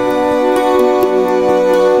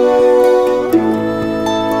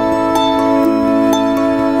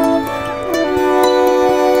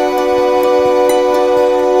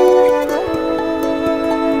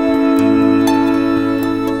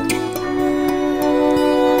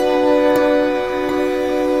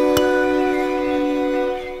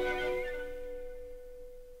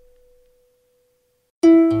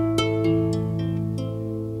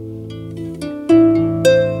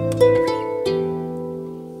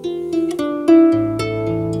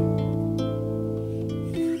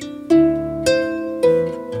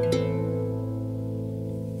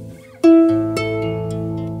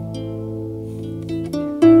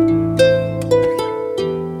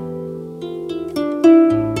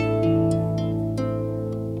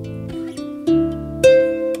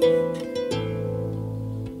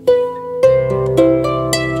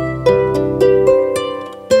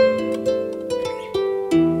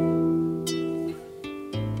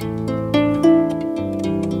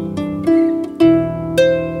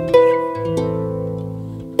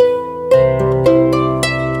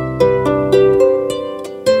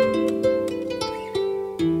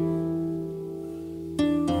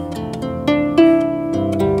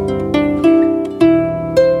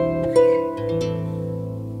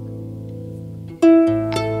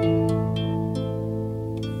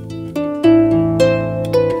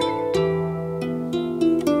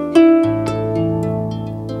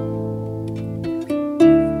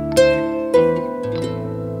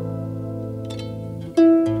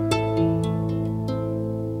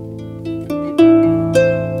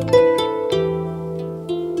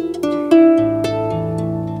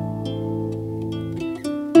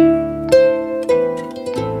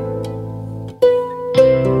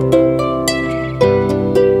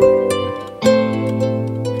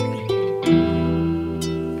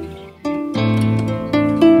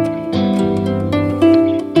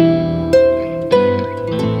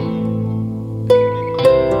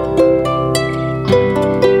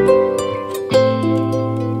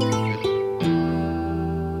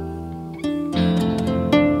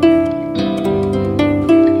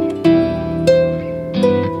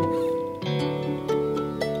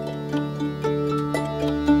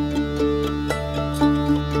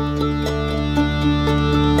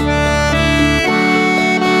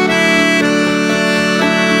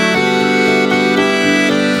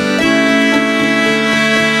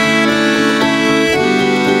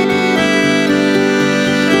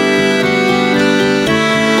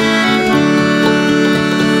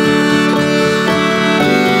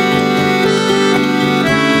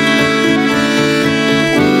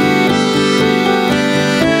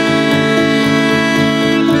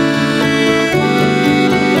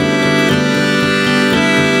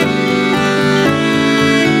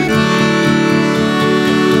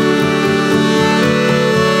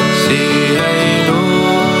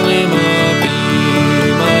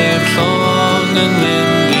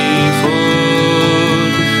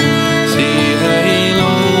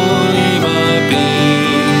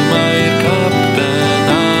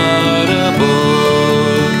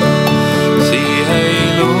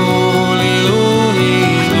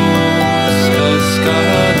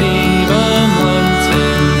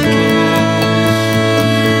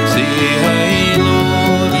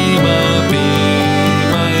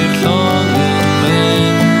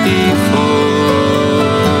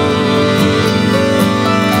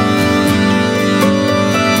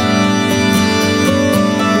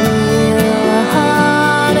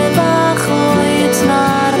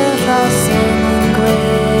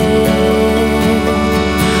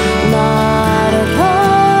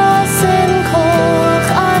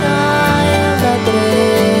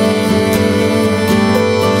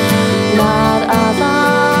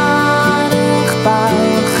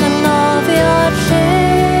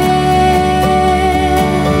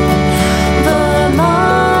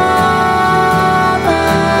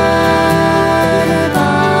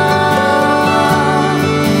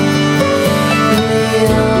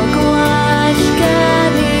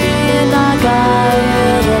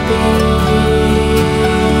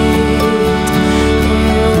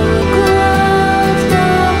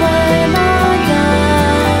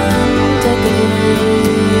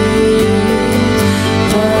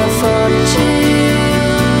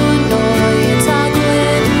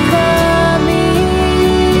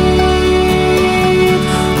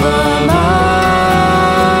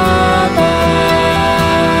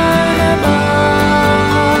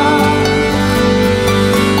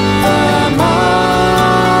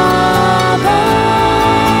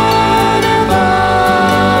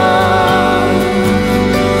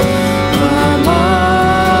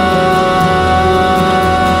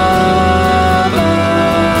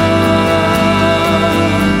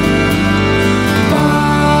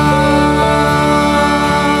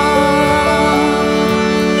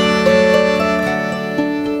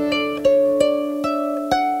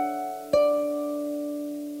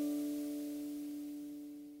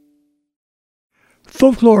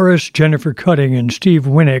 Folklorist Jennifer Cutting and Steve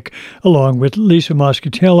Winnick, along with Lisa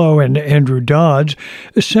Moscatello and Andrew Dodds,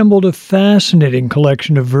 assembled a fascinating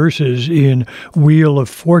collection of verses in Wheel of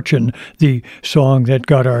Fortune, the song that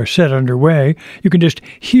got our set underway. You can just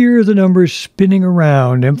hear the numbers spinning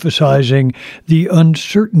around, emphasizing the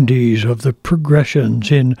uncertainties of the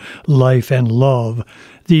progressions in life and love.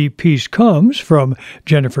 The piece comes from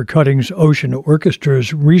Jennifer Cutting's Ocean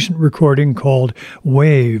Orchestra's recent recording called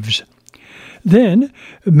Waves. Then,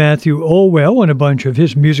 Matthew Olwell and a bunch of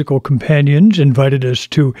his musical companions invited us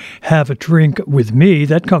to have a drink with me.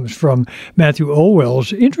 That comes from Matthew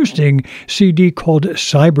Olwell's interesting CD called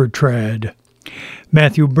Cybertrad.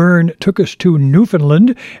 Matthew Byrne took us to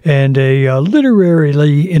Newfoundland and a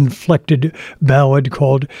literarily inflected ballad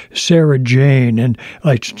called Sarah Jane. And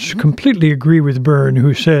I completely agree with Byrne,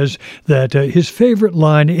 who says that his favorite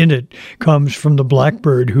line in it comes from the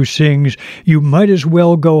blackbird who sings, "You might as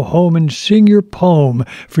well go home and sing your poem,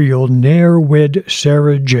 for you'll ne'er wed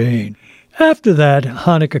Sarah Jane." After that,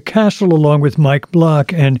 Hanukkah Castle, along with Mike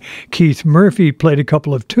Block and Keith Murphy, played a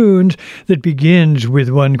couple of tunes that begins with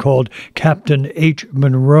one called Captain H.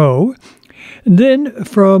 Monroe. Then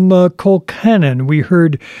from Colcannon, we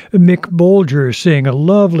heard Mick Bolger sing a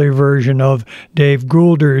lovely version of Dave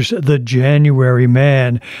Goulder's The January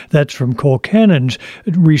Man. That's from Colcannon's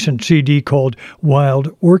recent CD called Wild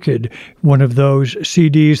Orchid, one of those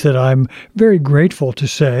CDs that I'm very grateful to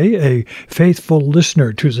say a faithful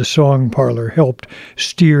listener to the Song Parlor helped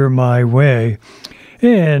steer my way.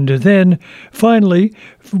 And then, finally,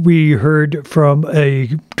 we heard from a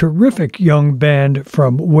terrific young band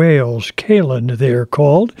from Wales, Caelan they're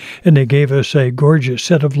called, and they gave us a gorgeous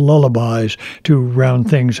set of lullabies to round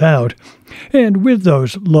things out. And with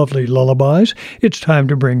those lovely lullabies, it's time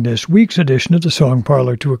to bring this week's edition of the Song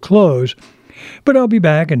Parlor to a close. But I'll be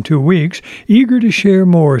back in 2 weeks, eager to share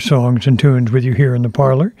more songs and tunes with you here in the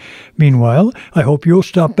parlor. Meanwhile, I hope you'll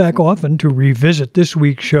stop back often to revisit this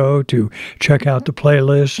week's show, to check out the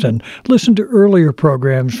playlist, and listen to earlier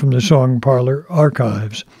programs from the Song Parlor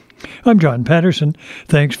archives. I'm John Patterson.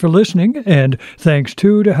 Thanks for listening, and thanks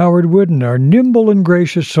too to Howard Wooden, our nimble and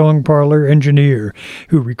gracious Song Parlor engineer,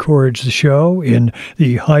 who records the show in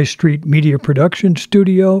the High Street Media Production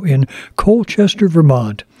Studio in Colchester,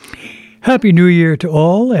 Vermont. Happy New Year to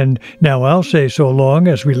all, and now I'll say so long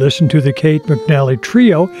as we listen to the Kate McNally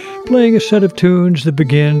Trio playing a set of tunes that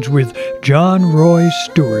begins with John Roy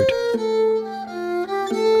Stewart.